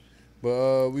sure.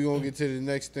 But we gonna get to the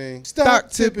next thing.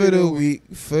 Stock tip of the week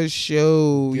for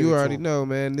sure. You already know,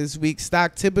 man. This week,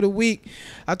 stock tip of the week.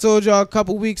 I told y'all a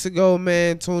couple weeks ago,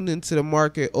 man, tune into the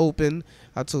market open.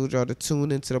 I told y'all to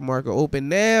tune into the market open.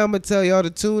 Now I'm gonna tell y'all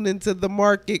to tune into the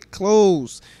market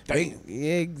close. Damn.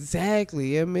 Yeah,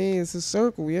 exactly. Yeah, man, it's a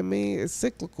circle. Yeah, man, it's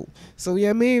cyclical. So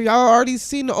yeah, man, y'all already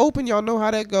seen the open. Y'all know how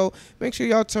that go. Make sure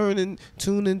y'all tune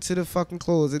into the fucking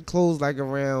close. It closed like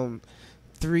around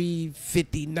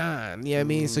 3:59, you know what I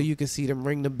mean? So you can see them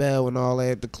ring the bell and all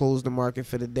that to close the market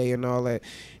for the day and all that.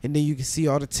 And then you can see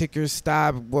all the tickers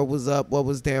stop, what was up, what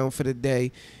was down for the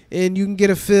day. And you can get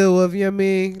a feel of, you know what I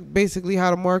mean, basically how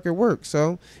the market works.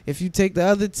 So if you take the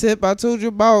other tip I told you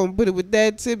about and put it with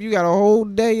that tip, you got a whole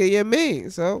day, you know what I mean?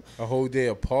 So a whole day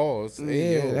of pause.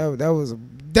 Yeah, that was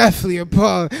definitely a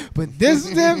pause. But this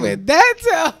tip with that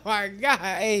tip, oh my God,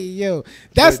 hey, yo,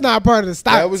 that's not part of the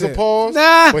stock That was tip. a pause,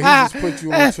 nah. but he just put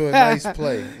you into a nice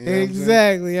play. You know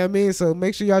exactly. I mean, so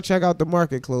make sure y'all check out the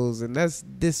market close. And that's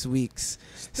this week's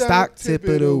stock tip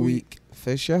of the week.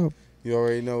 For sure. You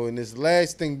already know. And this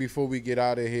last thing before we get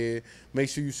out of here, make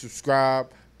sure you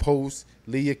subscribe, post,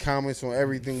 leave your comments on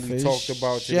everything we talked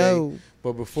about today.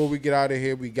 But before we get out of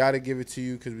here, we got to give it to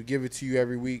you because we give it to you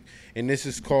every week. And this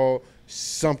is called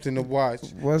Something to Watch.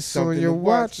 What's on your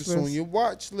watch list? What's on your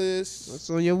watch list? What's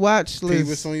on your watch list?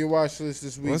 What's on your watch list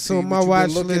this week? What's on my watch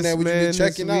list, man? What you been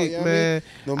checking out, week, man?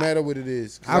 No matter what it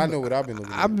is. Because I know what I've been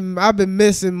looking at. I've been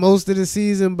missing most of the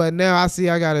season, but now I see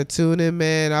I got to tune in,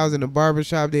 man. I was in the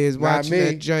barbershop days watching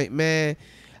that joint, man.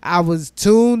 I was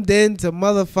tuned in to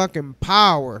motherfucking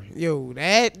Power. Yo,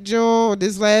 that joint,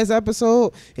 this last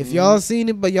episode, if y'all seen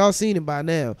it, but y'all seen it by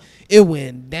now, it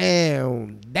went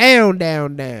down. I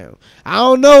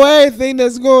don't know everything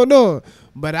that's going on,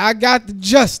 but I got the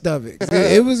gist of it.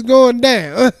 It was going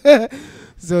down.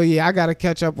 So, yeah, I got to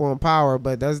catch up on Power,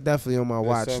 but that's definitely on my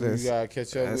watch list. You got to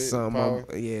catch up with Power?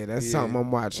 That's something I'm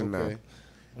watching now.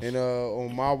 And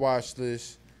on my watch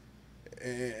list,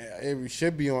 it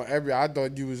should be on every. I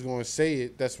thought you was gonna say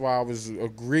it. That's why I was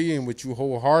agreeing with you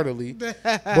wholeheartedly.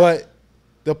 But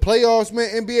the playoffs,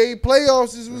 man, NBA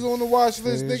playoffs was on the watch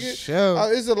list, nigga. Sure.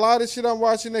 There's a lot of shit I'm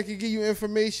watching that can give you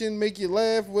information, make you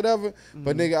laugh, whatever.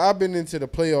 But nigga, I've been into the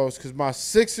playoffs because my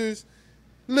Sixers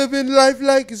living life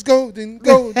like it's golden.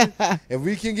 If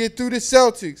we can get through the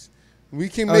Celtics, we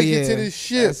can make it to this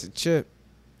shit. That's a chip.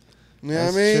 You know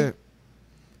what I mean?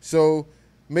 So.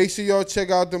 Make sure y'all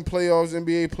check out them playoffs,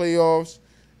 NBA playoffs.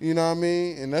 You know what I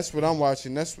mean? And that's what I'm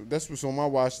watching. That's what's on my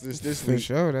watch list this week. For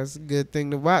sure. That's a good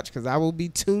thing to watch because I will be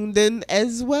tuned in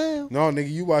as well. No,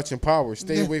 nigga, you watching Power.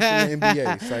 Stay away from the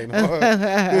NBA.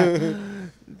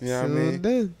 You know what I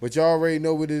mean? But y'all already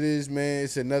know what it is, man.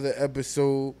 It's another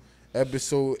episode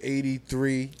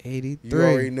 83. You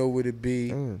already know what it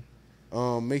be.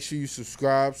 Make sure you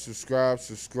subscribe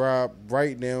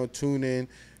right now. Tune in.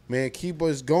 Man, keep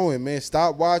us going, man.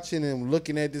 Stop watching and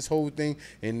looking at this whole thing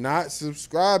and not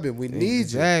subscribing. We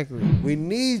need you. We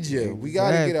need you. We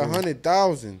got to get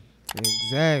 100,000.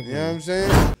 Exactly. You know what I'm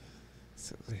saying?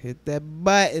 So hit that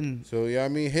button. So, yeah, I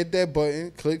mean, hit that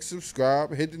button. Click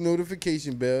subscribe. Hit the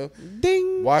notification bell.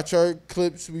 Ding. Watch our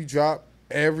clips we drop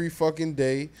every fucking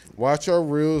day. Watch our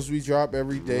reels we drop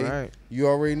every day. Right. You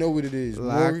already know what it is.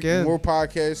 More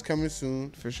podcasts coming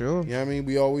soon. For sure. You know what I mean?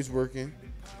 We always working.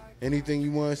 Anything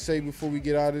you want to say before we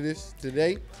get out of this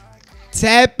today?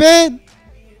 Tap in.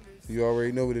 You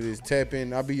already know what it is. Tap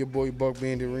in. I'll be your boy, Buck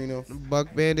Bandit Reno.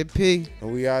 Buck Bandit P.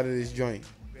 And we out of this joint.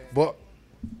 Buck.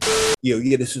 Yo,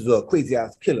 yeah, this is a Crazy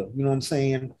Ass Killer. You know what I'm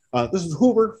saying? This is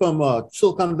Hoover from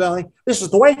Silicon Valley. This is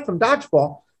Dwight from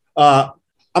Dodgeball. I'm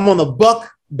on the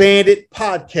Buck Bandit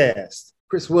podcast.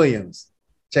 Chris Williams.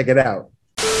 Check it out.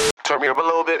 Turn me up a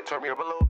little bit.